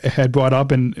had brought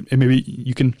up, and maybe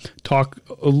you can talk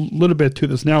a little bit to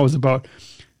this now, is about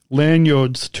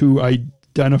lanyards to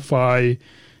identify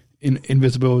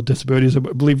invisible disabilities. I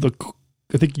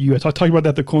think you had talked about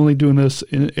that. They're currently doing this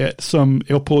at some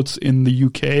airports in the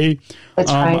UK.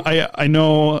 That's right. I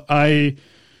know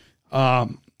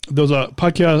there's a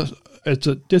podcast. It's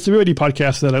a disability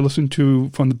podcast that I listened to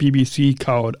from the BBC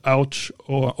called Ouch,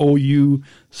 or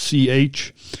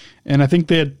OUCH. And I think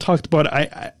they had talked about,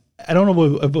 I don't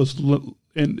know if it was,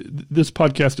 and this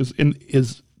podcast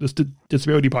is this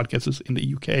disability podcast is in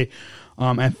the UK.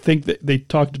 I think that they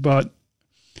talked about.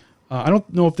 I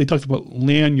don't know if they talked about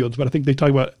lanyards, but I think they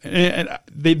talked about, and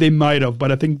they might have,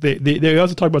 but I think they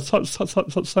also talked about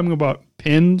something about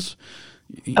pins.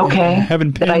 Okay.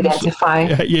 Having pins. That identify.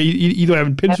 Yeah, either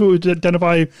having pins to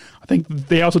identify. I think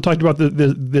they also talked about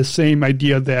the same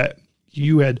idea that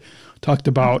you had talked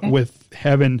about with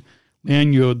having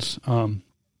lanyards. To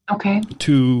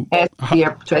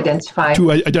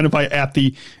identify at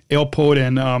the airport,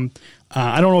 and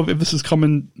I don't know if this is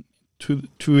coming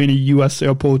to any U.S.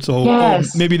 airports, or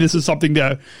maybe this is something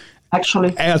that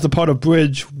actually, as a part of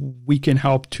Bridge, we can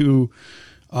help to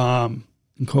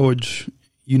encourage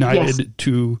United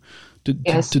to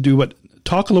do what.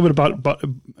 Talk a little bit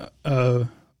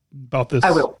about this.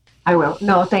 I will.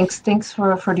 No, thanks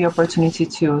for the opportunity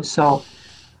too. So,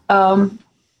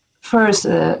 first,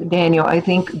 Daniel, I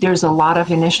think there's a lot of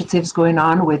initiatives going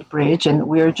on with Bridge, and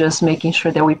we're just making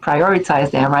sure that we prioritize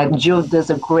them, right? Jill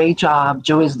does a great job.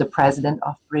 Jill is the president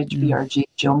of Bridge BRG,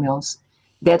 Jill Mills,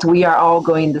 that we are all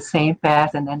going the same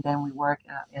path, and then we work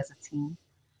as a team.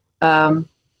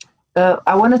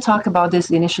 I want to talk about this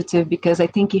initiative because I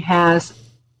think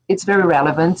it's very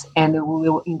relevant, and it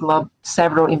will englobe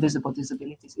several invisible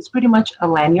disabilities. It's pretty much a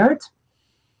lanyard.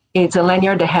 It's a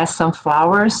lanyard that has some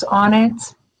flowers on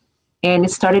it. And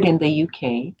it started in the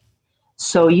UK.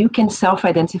 So you can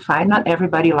self-identify. Not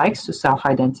everybody likes to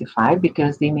self-identify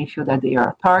because they may feel that they are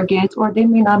a target, or they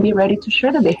may not be ready to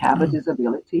share that they have a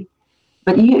disability.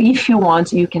 But if you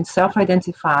want, you can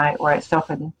self-identify or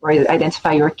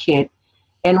identify your kid.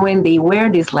 And when they wear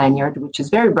this lanyard, which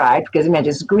is very bright, because imagine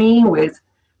it's green with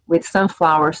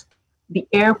sunflowers, the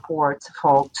airport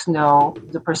folks know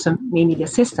the person may need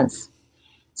assistance.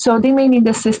 So they may need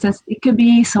assistance. It could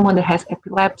be someone that has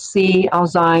epilepsy,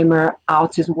 Alzheimer,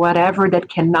 autism, whatever that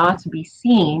cannot be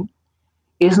seen.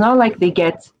 It's not like they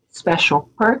get special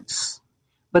perks,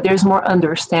 but there's more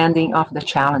understanding of the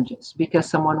challenges, because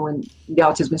someone with the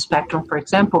autism spectrum, for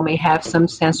example, may have some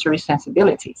sensory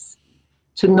sensibilities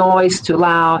to noise, to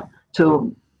loud,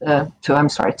 to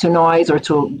noise, or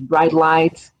to bright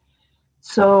lights.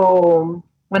 So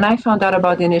when I found out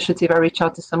about the initiative, I reached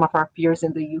out to some of our peers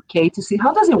in the UK to see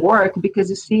how does it work, because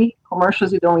you see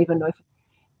commercials, you don't even know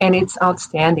and it's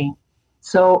outstanding.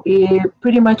 So it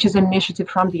pretty much is an initiative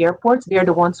from the airports. They're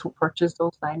the ones who purchase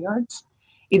those lanyards.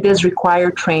 It does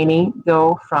require training,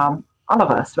 though, from all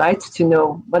of us, right, to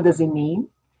know what does it mean.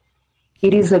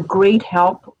 It is a great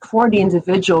help for the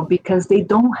individual because they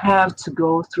don't have to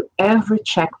go through every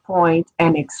checkpoint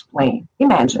and explain.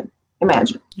 Imagine,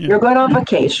 you're going on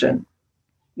vacation.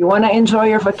 You want to enjoy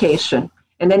your vacation.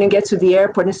 And then you get to the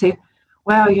airport and say,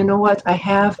 well, you know what? I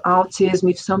have autism.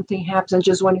 If something happens, I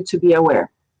just want you to be aware.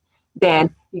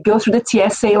 Then you go through the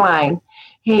TSA line.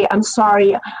 Hey, I'm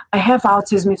sorry. I have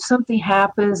autism. If something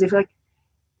happens, it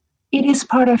is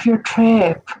part of your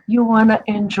trip. You want to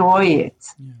enjoy it,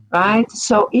 right?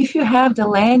 So if you have the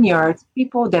lanyard,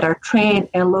 people that are trained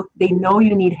and they know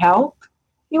you need help,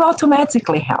 you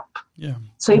automatically help. Yeah.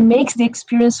 So it makes the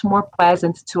experience more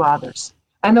pleasant to others.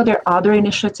 I know there are other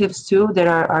initiatives too that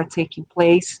are taking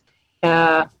place,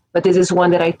 but this is one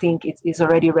that I think is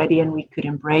already ready and we could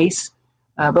embrace.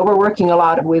 But we're working a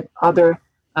lot with other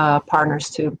partners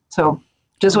too. So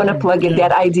just want to plug in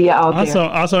that idea out there.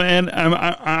 Awesome, and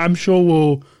I'm sure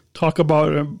we'll talk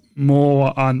about it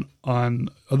more on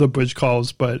other Bridge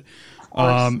calls. But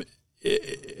I'm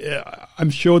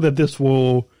sure that this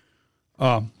will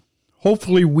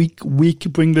hopefully we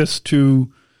can bring this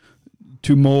to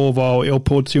more of our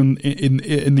airports in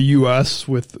the U.S.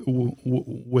 with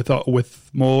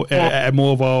more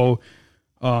of our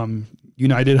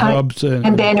United hubs.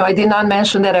 And Daniel, I did not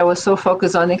mention that I was so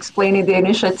focused on explaining the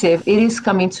initiative. It is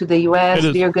coming to the U.S.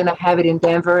 They're going to have it in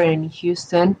Denver and in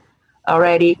Houston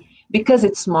already. Because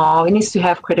it's small, it needs to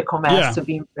have critical mass to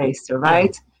be embraced,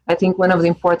 right? Yeah. I think one of the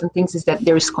important things is that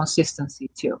there is consistency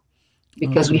too,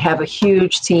 because we have a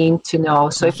huge team to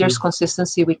know. So if there's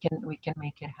consistency, we can make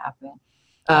it happen.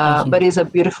 But it's a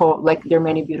beautiful, there are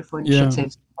many beautiful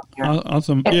initiatives. Yeah.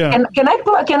 Awesome. And can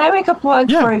I make a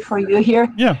plug for you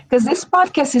here? Yeah. Because this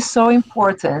podcast is so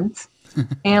important,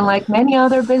 and like many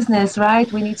other business, right?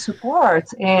 We need support,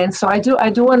 and so I do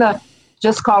want to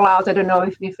just call out. I don't know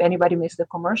if anybody missed the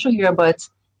commercial here, but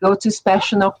go to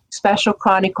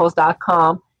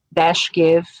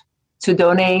specialchronicles.com/give to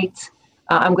donate.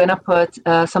 I'm going to put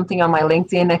something on my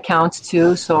LinkedIn account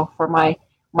too. So for my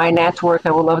network,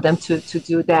 I would love them to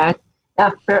do that.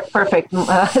 Perfect.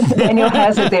 Daniel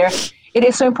has it there. It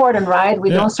is so important, right? We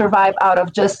don't survive out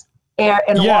of just air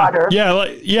and water.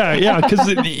 Because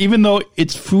even though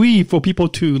it's free for people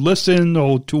to listen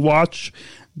or to watch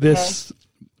this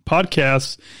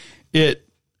podcasts,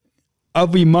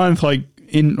 every month, like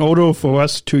in order for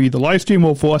us to either live stream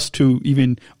or for us to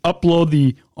even upload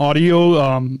the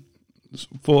audio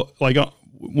for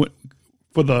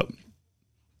the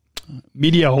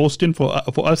media hosting for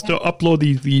us to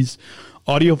upload these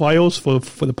audio files for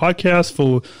the podcast,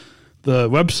 for the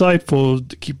website, to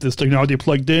keep this technology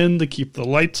plugged in, to keep the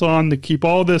lights on, to keep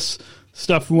all this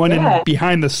stuff running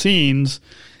behind the scenes.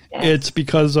 Yes. It's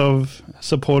because of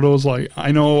supporters. Like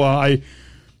I know I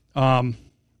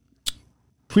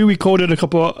pre-recorded a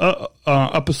couple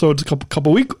episodes a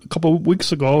couple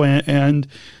weeks ago, and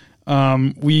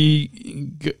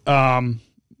we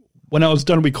when I was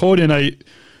done recording,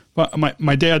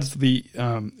 my dad's the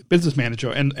business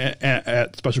manager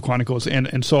at Special Chronicles,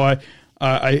 and so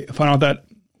I found out that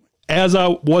as I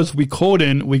was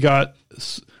recording, we got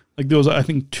like there was I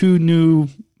think two new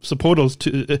supporters,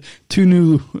 two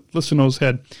new listeners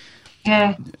had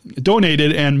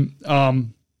donated, and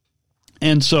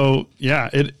so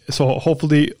so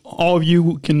hopefully all of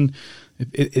you can,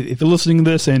 if you're listening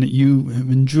to this and you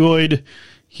have enjoyed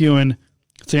hearing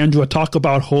Sandra talk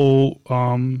about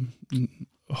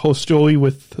her story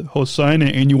with her son,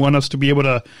 and you want us to be able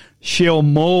to share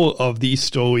more of these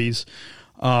stories,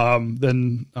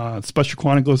 then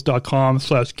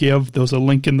specialchronicles.com/give. There's a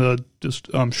link in the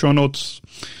show notes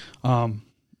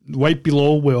right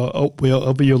below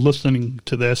wherever you're listening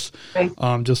to this.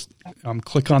 Just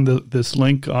click on this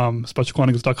link,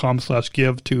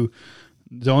 specialchronicles.com/give, to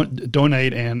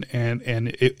donate, and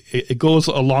it goes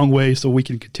a long way so we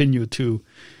can continue to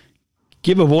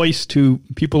give a voice to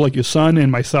people like your son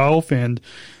and myself and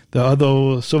the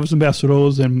other service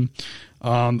ambassadors, and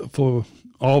for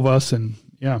all of us, and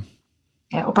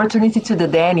opportunity to the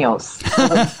Daniels.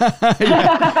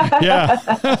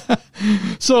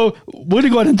 So we're going to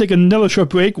go ahead and take another short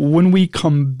break. When we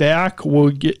come back, we'll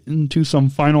get into some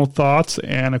final thoughts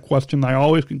and a question I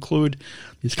always conclude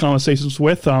these conversations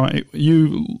with.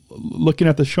 You looking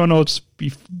at the show notes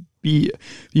before we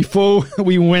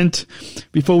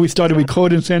started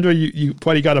recording, Sandra, you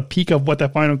probably got a peek of what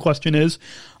that final question is.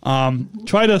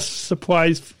 Try to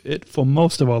surprise it for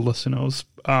most of our listeners.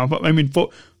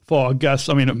 For our guests,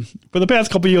 for the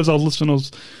past couple of years, our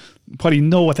listeners probably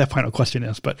know what that final question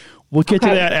is, but we'll get to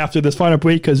that after this final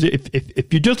break, because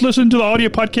if you just listen to the audio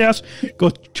podcast, go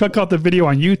check out the video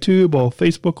on YouTube or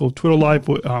Facebook or Twitter Live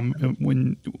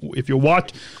if you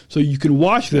watch, so you can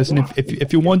watch this. And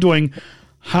if you're wondering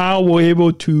how we're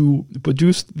able to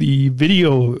produce the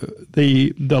video,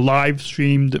 the live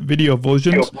streamed video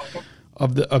versions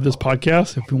of this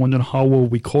podcast, if you're wondering how we're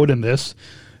recording this,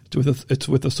 it's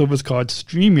with a service called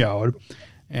StreamYard.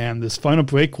 And this final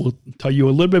break will tell you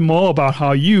a little bit more about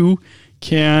how you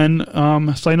can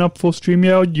sign up for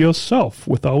StreamYard yourself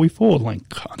with our forward link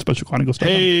on specialchronicles.com.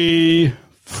 Hey,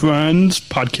 friends,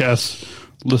 podcast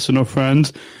listener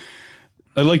friends.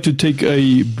 I'd like to take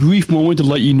a brief moment to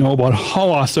let you know about how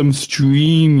awesome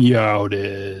StreamYard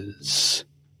is.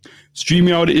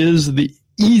 StreamYard is the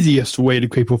easiest way to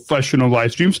create professional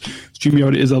live streams.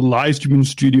 StreamYard is a live streaming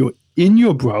studio in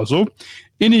your browser.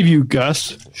 Interview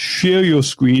guests, share your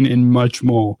screen, and much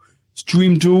more.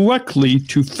 Stream directly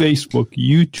to Facebook,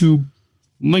 YouTube,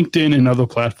 LinkedIn, and other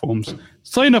platforms.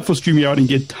 Sign up for StreamYard and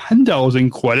get $10 in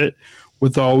credit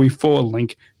with our referral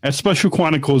link at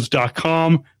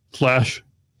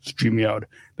specialchronicles.com/StreamYard.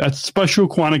 That's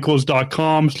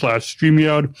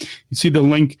specialchronicles.com/StreamYard. You see the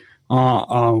link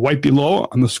right below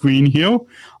on the screen here,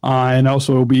 and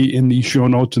also it will be in the show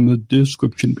notes in the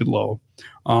description below.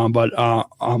 But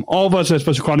all of us at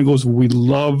Special Chronicles, we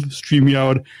love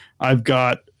StreamYard. I've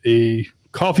got a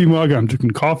coffee mug I'm drinking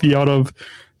coffee out of.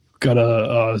 Got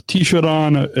a T-shirt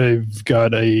on. I've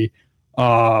got a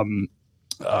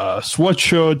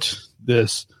sweatshirt.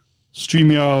 This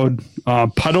StreamYard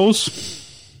Puddles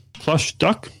plush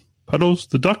duck. Puddles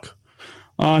the duck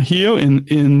here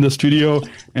in the studio,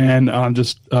 and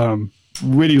just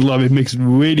really love it. Makes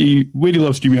really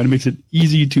love StreamYard. It makes it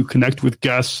easy to connect with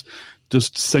guests.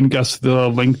 Just send guests the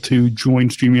link to join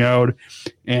StreamYard,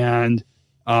 and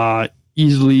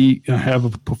easily have a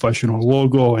professional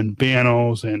logo and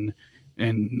banners and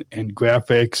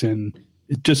graphics, and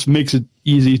it just makes it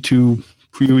easy to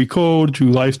pre-record, to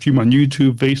live stream on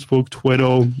YouTube, Facebook,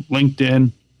 Twitter,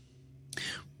 LinkedIn.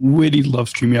 Really love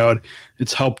StreamYard.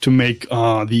 It's helped to make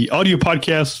the audio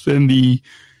podcasts and the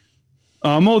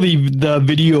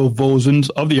video versions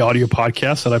of the audio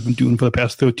podcasts that I've been doing for the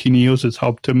past 13 years. It's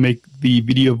helped to make the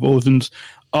video versions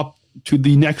up to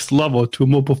the next level, to a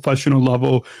more professional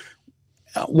level,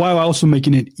 while also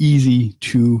making it easy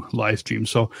to live stream.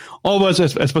 So all of us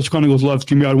at Special Chronicles love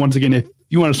StreamYard. Once again, if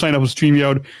you want to sign up with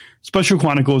StreamYard,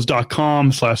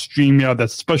 specialchronicles.com/StreamYard.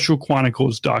 That's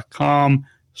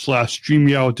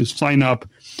specialchronicles.com/StreamYard to sign up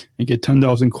and get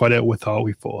 10,000 credit without a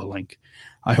referral link.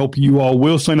 I hope you all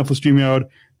will sign up for StreamYard,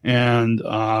 and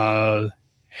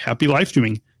happy live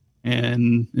streaming.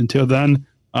 And until then,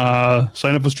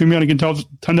 sign up for StreamYard and get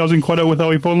 10,000 credit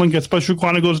without a referral link at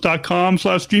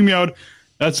specialchronicles.com/StreamYard.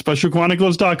 That's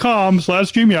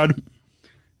specialchronicles.com/StreamYard.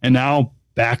 And now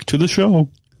back to the show.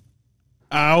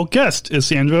 Our guest is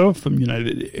Sandra from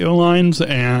United Airlines,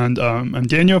 and I'm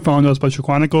Daniel, founder of Special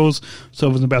Chronicles,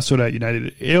 service ambassador at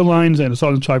United Airlines, and a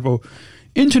Sergeant Travel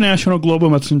International Global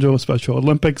Messenger of Special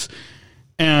Olympics.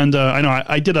 And I know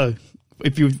I did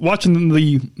if you're watching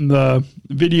the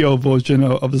video version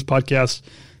of this podcast, you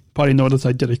probably noticed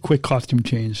I did a quick costume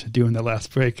change during the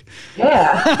last break.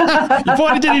 Yeah. You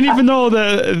probably didn't even know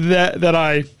that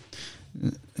I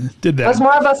did that. It was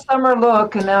more of a summer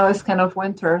look, and now it's kind of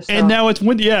winter. So. And now it's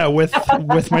winter, yeah, with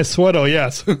my sweater,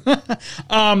 yes.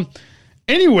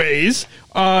 Anyways,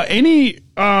 any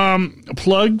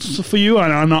plugs for you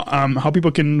on how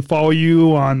people can follow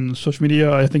you on social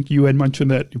media? I think you had mentioned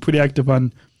that you're pretty active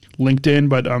on LinkedIn,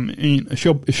 but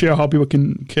share how people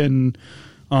can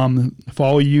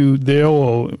follow you there,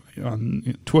 or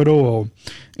on Twitter, or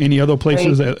any other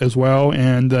places as well.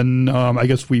 And then I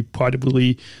guess we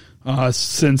probably,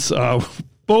 since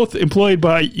both employed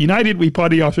by United, we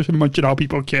probably also should mention how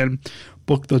people can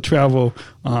book the travel.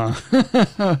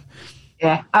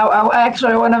 Yeah, I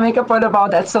actually want to make a point about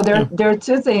that. So there are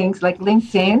two things, like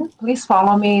LinkedIn. Please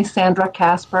follow me, Sandra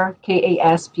Kaspar,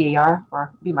 Kaspar,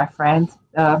 or be my friend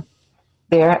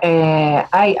there.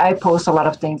 I post a lot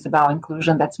of things about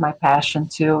inclusion. That's my passion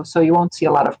too. So you won't see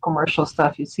a lot of commercial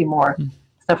stuff. You see more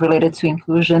stuff related to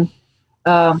inclusion.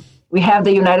 We have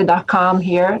the United.com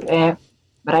here,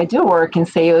 but I do work in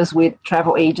sales with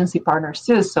travel agency partners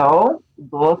too. So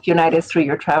book United through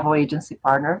your travel agency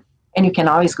partner. And you can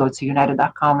always go to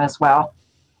United.com as well.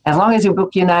 As long as you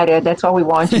book United, that's all we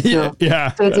want you to, to do.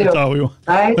 That's all we want.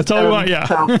 Right? That's all we want, yeah.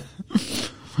 So,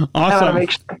 awesome.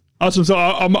 Awesome. So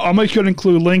I'll make sure to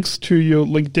include links to your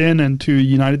LinkedIn and to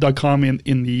United.com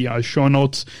in the show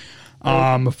notes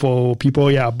for people.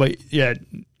 Yeah, but yeah,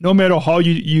 no matter how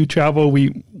you travel,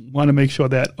 we want to make sure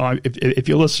that if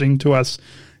you're listening to us,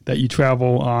 that you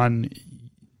travel on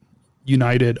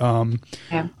United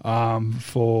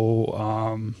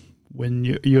for when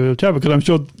you travel, because I'm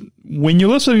sure when you're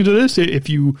listening to this, if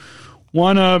you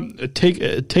want to take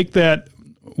that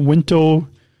winter,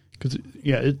 because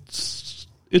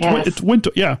it's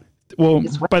winter, yeah. Well,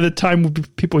 by the time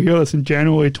people hear this in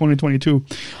January 2022,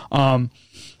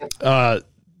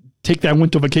 take that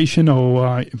winter vacation,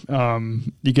 or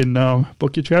you can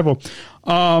book your travel.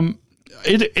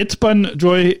 It's been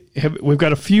joy. We've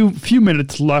got a few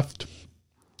minutes left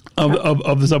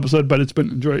of this episode, but it's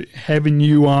been joy having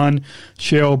you on,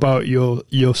 share about your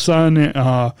son,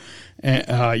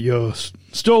 your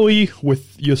story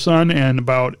with your son, and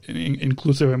about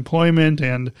inclusive employment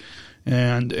and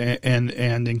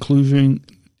inclusion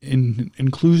and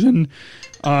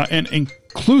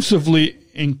inclusively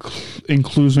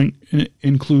inclusion.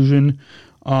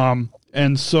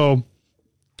 And so,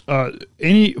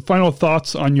 any final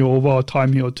thoughts on your overall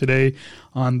time here today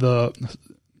on the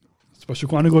Special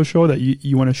Chronicles show that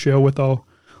you want to share with our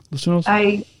listeners?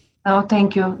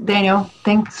 Thank you, Daniel.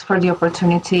 Thanks for the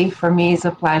opportunity. For me, it's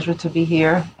a pleasure to be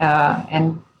here.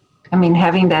 And I mean,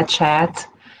 having that chat.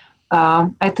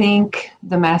 I think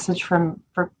the message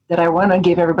that I want to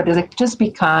give everybody is like, just be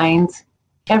kind.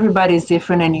 Everybody is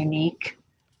different and unique.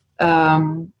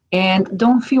 And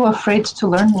don't feel afraid to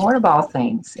learn more about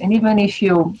things. And even if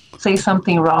you say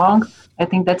something wrong, I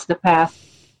think that's the path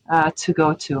to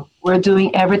go to. We're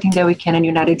doing everything that we can in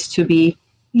United to be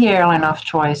the airline of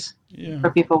choice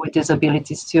for people with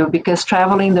disabilities too, because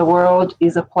traveling the world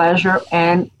is a pleasure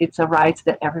and it's a right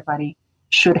that everybody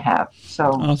should have.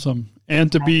 So awesome.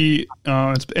 And to be,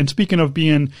 and speaking of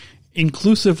being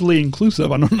inclusively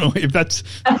inclusive, I don't know if that's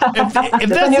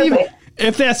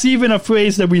if that's even a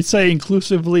phrase that we say,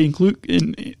 inclusively inclusive,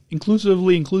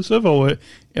 or if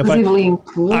inclusively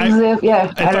inclusive. I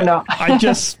don't know.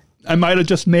 I might have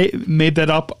just made that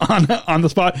up on the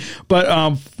spot.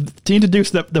 But to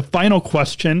introduce the final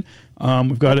question,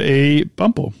 we've got a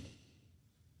bumper.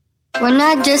 We're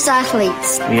not just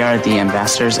athletes. We are the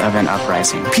ambassadors of an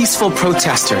uprising. Peaceful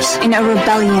protesters. In a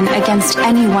rebellion against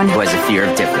anyone who has a fear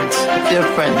of difference.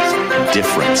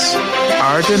 Difference.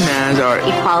 Our demands are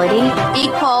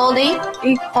equality,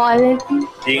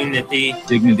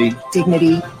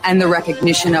 dignity, and the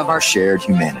recognition of our shared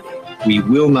humanity. We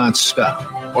will not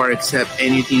stop or accept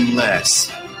anything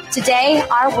less. Today,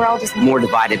 our world is more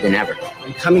divided than ever.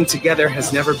 And coming together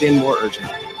has never been more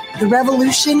urgent. The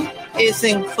revolution is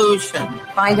inclusion.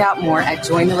 Find out more at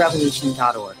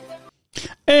jointherevolution.org.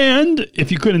 And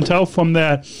if you couldn't tell from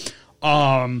that,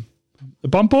 the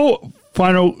Bumpo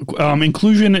final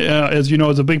inclusion, as you know,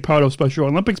 is a big part of Special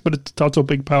Olympics, but it's also a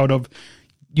big part of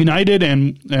United,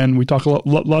 and we talk a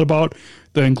lot about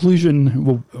the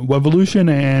inclusion revolution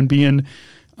and being,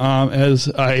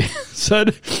 as I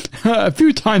said a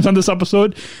few times on this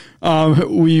episode,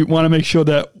 we want to make sure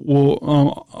that we'll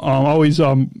always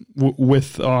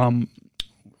with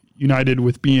United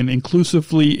with being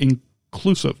inclusively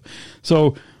inclusive.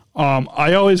 So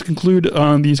I always conclude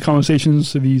these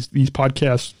conversations, these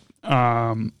podcast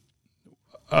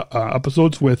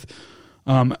episodes with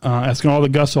asking all the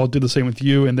guests. So I'll do the same with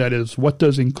you, and that is, what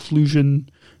does inclusion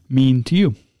mean to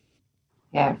you?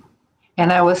 Yeah.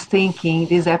 And I was thinking,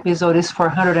 this episode is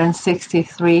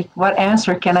 463. What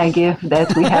answer can I give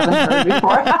that we haven't heard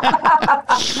before?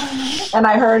 And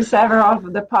I heard several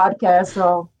of the podcasts,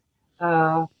 so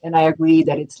and I agree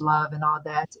that it's love and all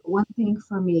that. One thing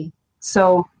for me,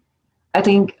 so I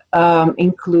think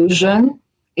inclusion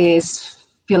is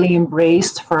feeling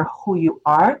embraced for who you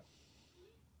are.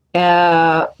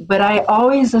 But I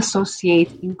always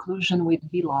associate inclusion with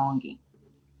belonging.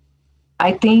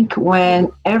 I think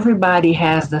when everybody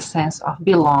has the sense of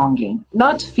belonging,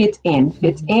 not fit in,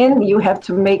 you have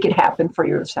to make it happen for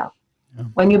yourself. Yeah.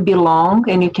 When you belong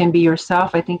and you can be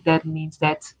yourself, I think that means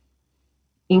that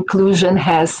inclusion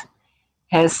has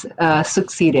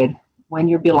succeeded when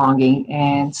you're belonging.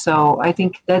 And so I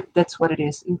think that's what it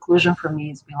is. Inclusion for me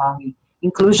is belonging.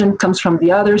 Inclusion comes from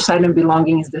the other side, and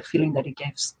belonging is the feeling that it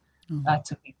gives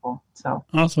to people. So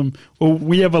awesome. Well,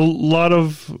 we have a lot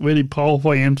of really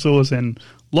powerful answers and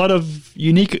a lot of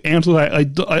unique answers. I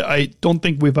don't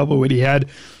think we've ever really had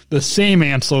the same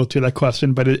answer to that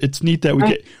question, but it's neat that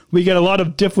we get a lot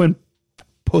of different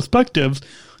perspectives.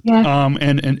 Yeah.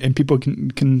 And people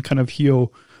can kind of hear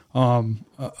from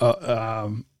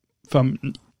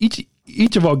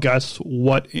each of our guests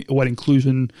what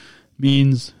inclusion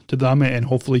means to them, and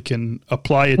hopefully can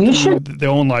apply it to their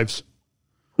own lives.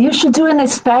 You should do a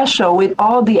special with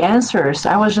all the answers.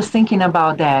 I was just thinking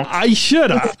about that. I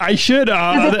should. It's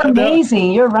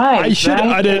amazing. You're right. I should.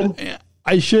 Right?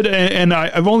 I should. And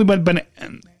I've only been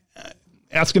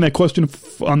asking that question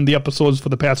on the episodes for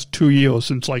the past 2 years,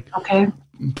 since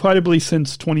probably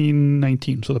since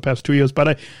 2019. So the past 2 years.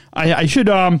 But I should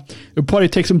probably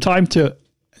take some time to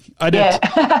edit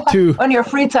to on your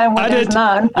free time when there's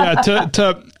none.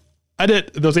 to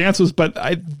edit those answers, but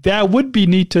that would be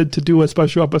neat to do a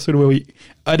special episode where we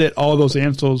edit all those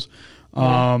answers.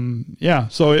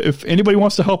 So if anybody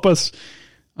wants to help us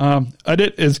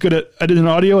is good at editing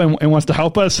audio and wants to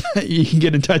help us, you can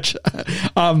get in touch.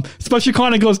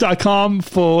 SpecialChronicles.com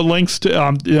for links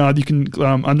to you can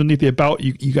underneath the about,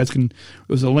 you guys can,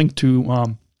 there's a link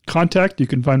to contact. You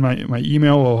can find my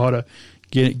email or how to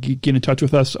get in touch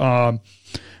with us.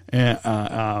 And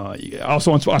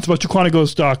also on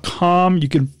SpecialChronicles.com, you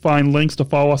can find links to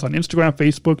follow us on Instagram,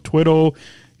 Facebook, Twitter,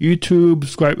 YouTube.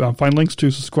 Find links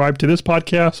to subscribe to this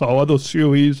podcast, all other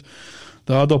series,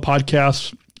 the other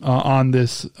podcasts on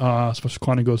this Special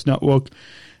Chronicles network.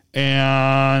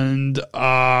 And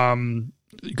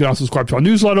you can also subscribe to our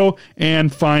newsletter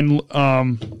and find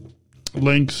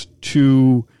links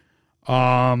to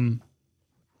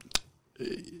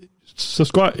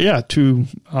subscribe to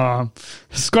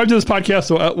this podcast,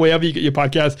 so wherever you get your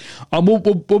podcast.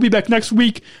 We'll be back next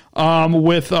week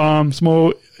with some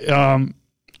more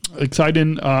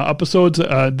exciting episodes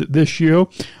this year.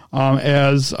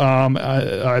 As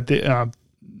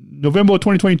November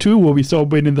 2022, we'll be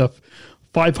celebrating the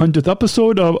 500th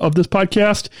episode of this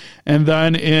podcast, and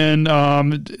then in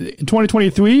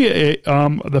 2023, the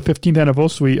 15th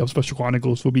anniversary of Special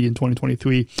Chronicles will be in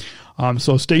 2023.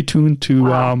 So stay tuned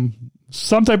to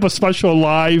some type of special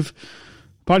live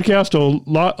podcast or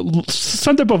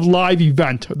some type of live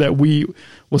event that we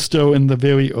were still in the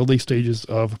very early stages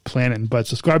of planning. But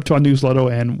subscribe to our newsletter,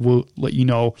 and we'll let you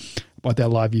know about that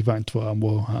live event.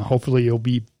 Hopefully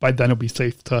by then it'll be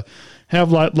safe to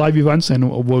have live events,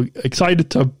 and we're excited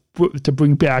to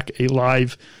bring back a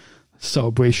live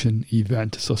celebration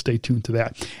event. So stay tuned to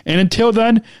that. And until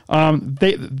then,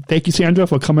 thank you, Sandra,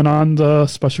 for coming on the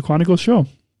Special Chronicles show.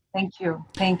 Thank you,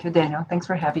 Daniel. Thanks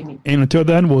for having me. And until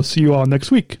then, we'll see you all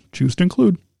next week. Choose to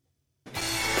include.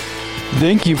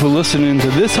 Thank you for listening to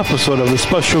this episode of the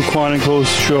Special Chronicles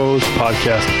Shows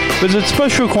podcast. Visit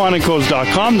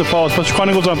specialchronicles.com to follow Special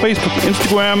Chronicles on Facebook,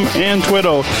 Instagram, and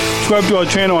Twitter. Subscribe to our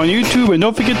channel on YouTube, and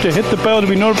don't forget to hit the bell to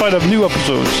be notified of new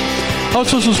episodes.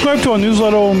 Also, subscribe to our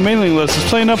newsletter mailing list to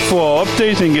sign up for our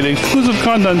updates and get exclusive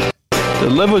content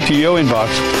delivered to your inbox.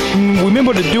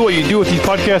 Remember to do what you do with these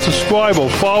podcasts. Subscribe or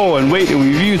follow and rate and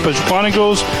review Special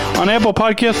Chronicles on Apple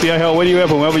Podcasts, the iHeartRadio app,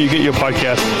 and wherever you get your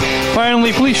podcasts.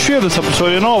 Finally, please share this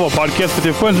episode and all of our podcasts with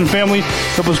your friends and family.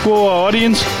 Help us grow our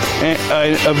audience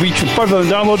and reach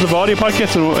 5,000 downloads of our audio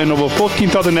podcasts and over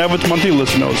 14,000 average monthly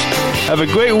listeners. Have a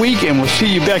great week, and we'll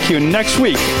see you back here next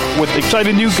week with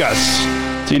exciting new guests.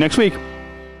 See you next week.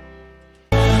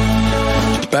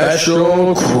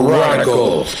 Special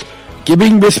Chronicles,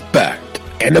 giving respect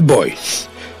and a voice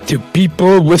to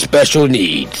people with special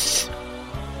needs.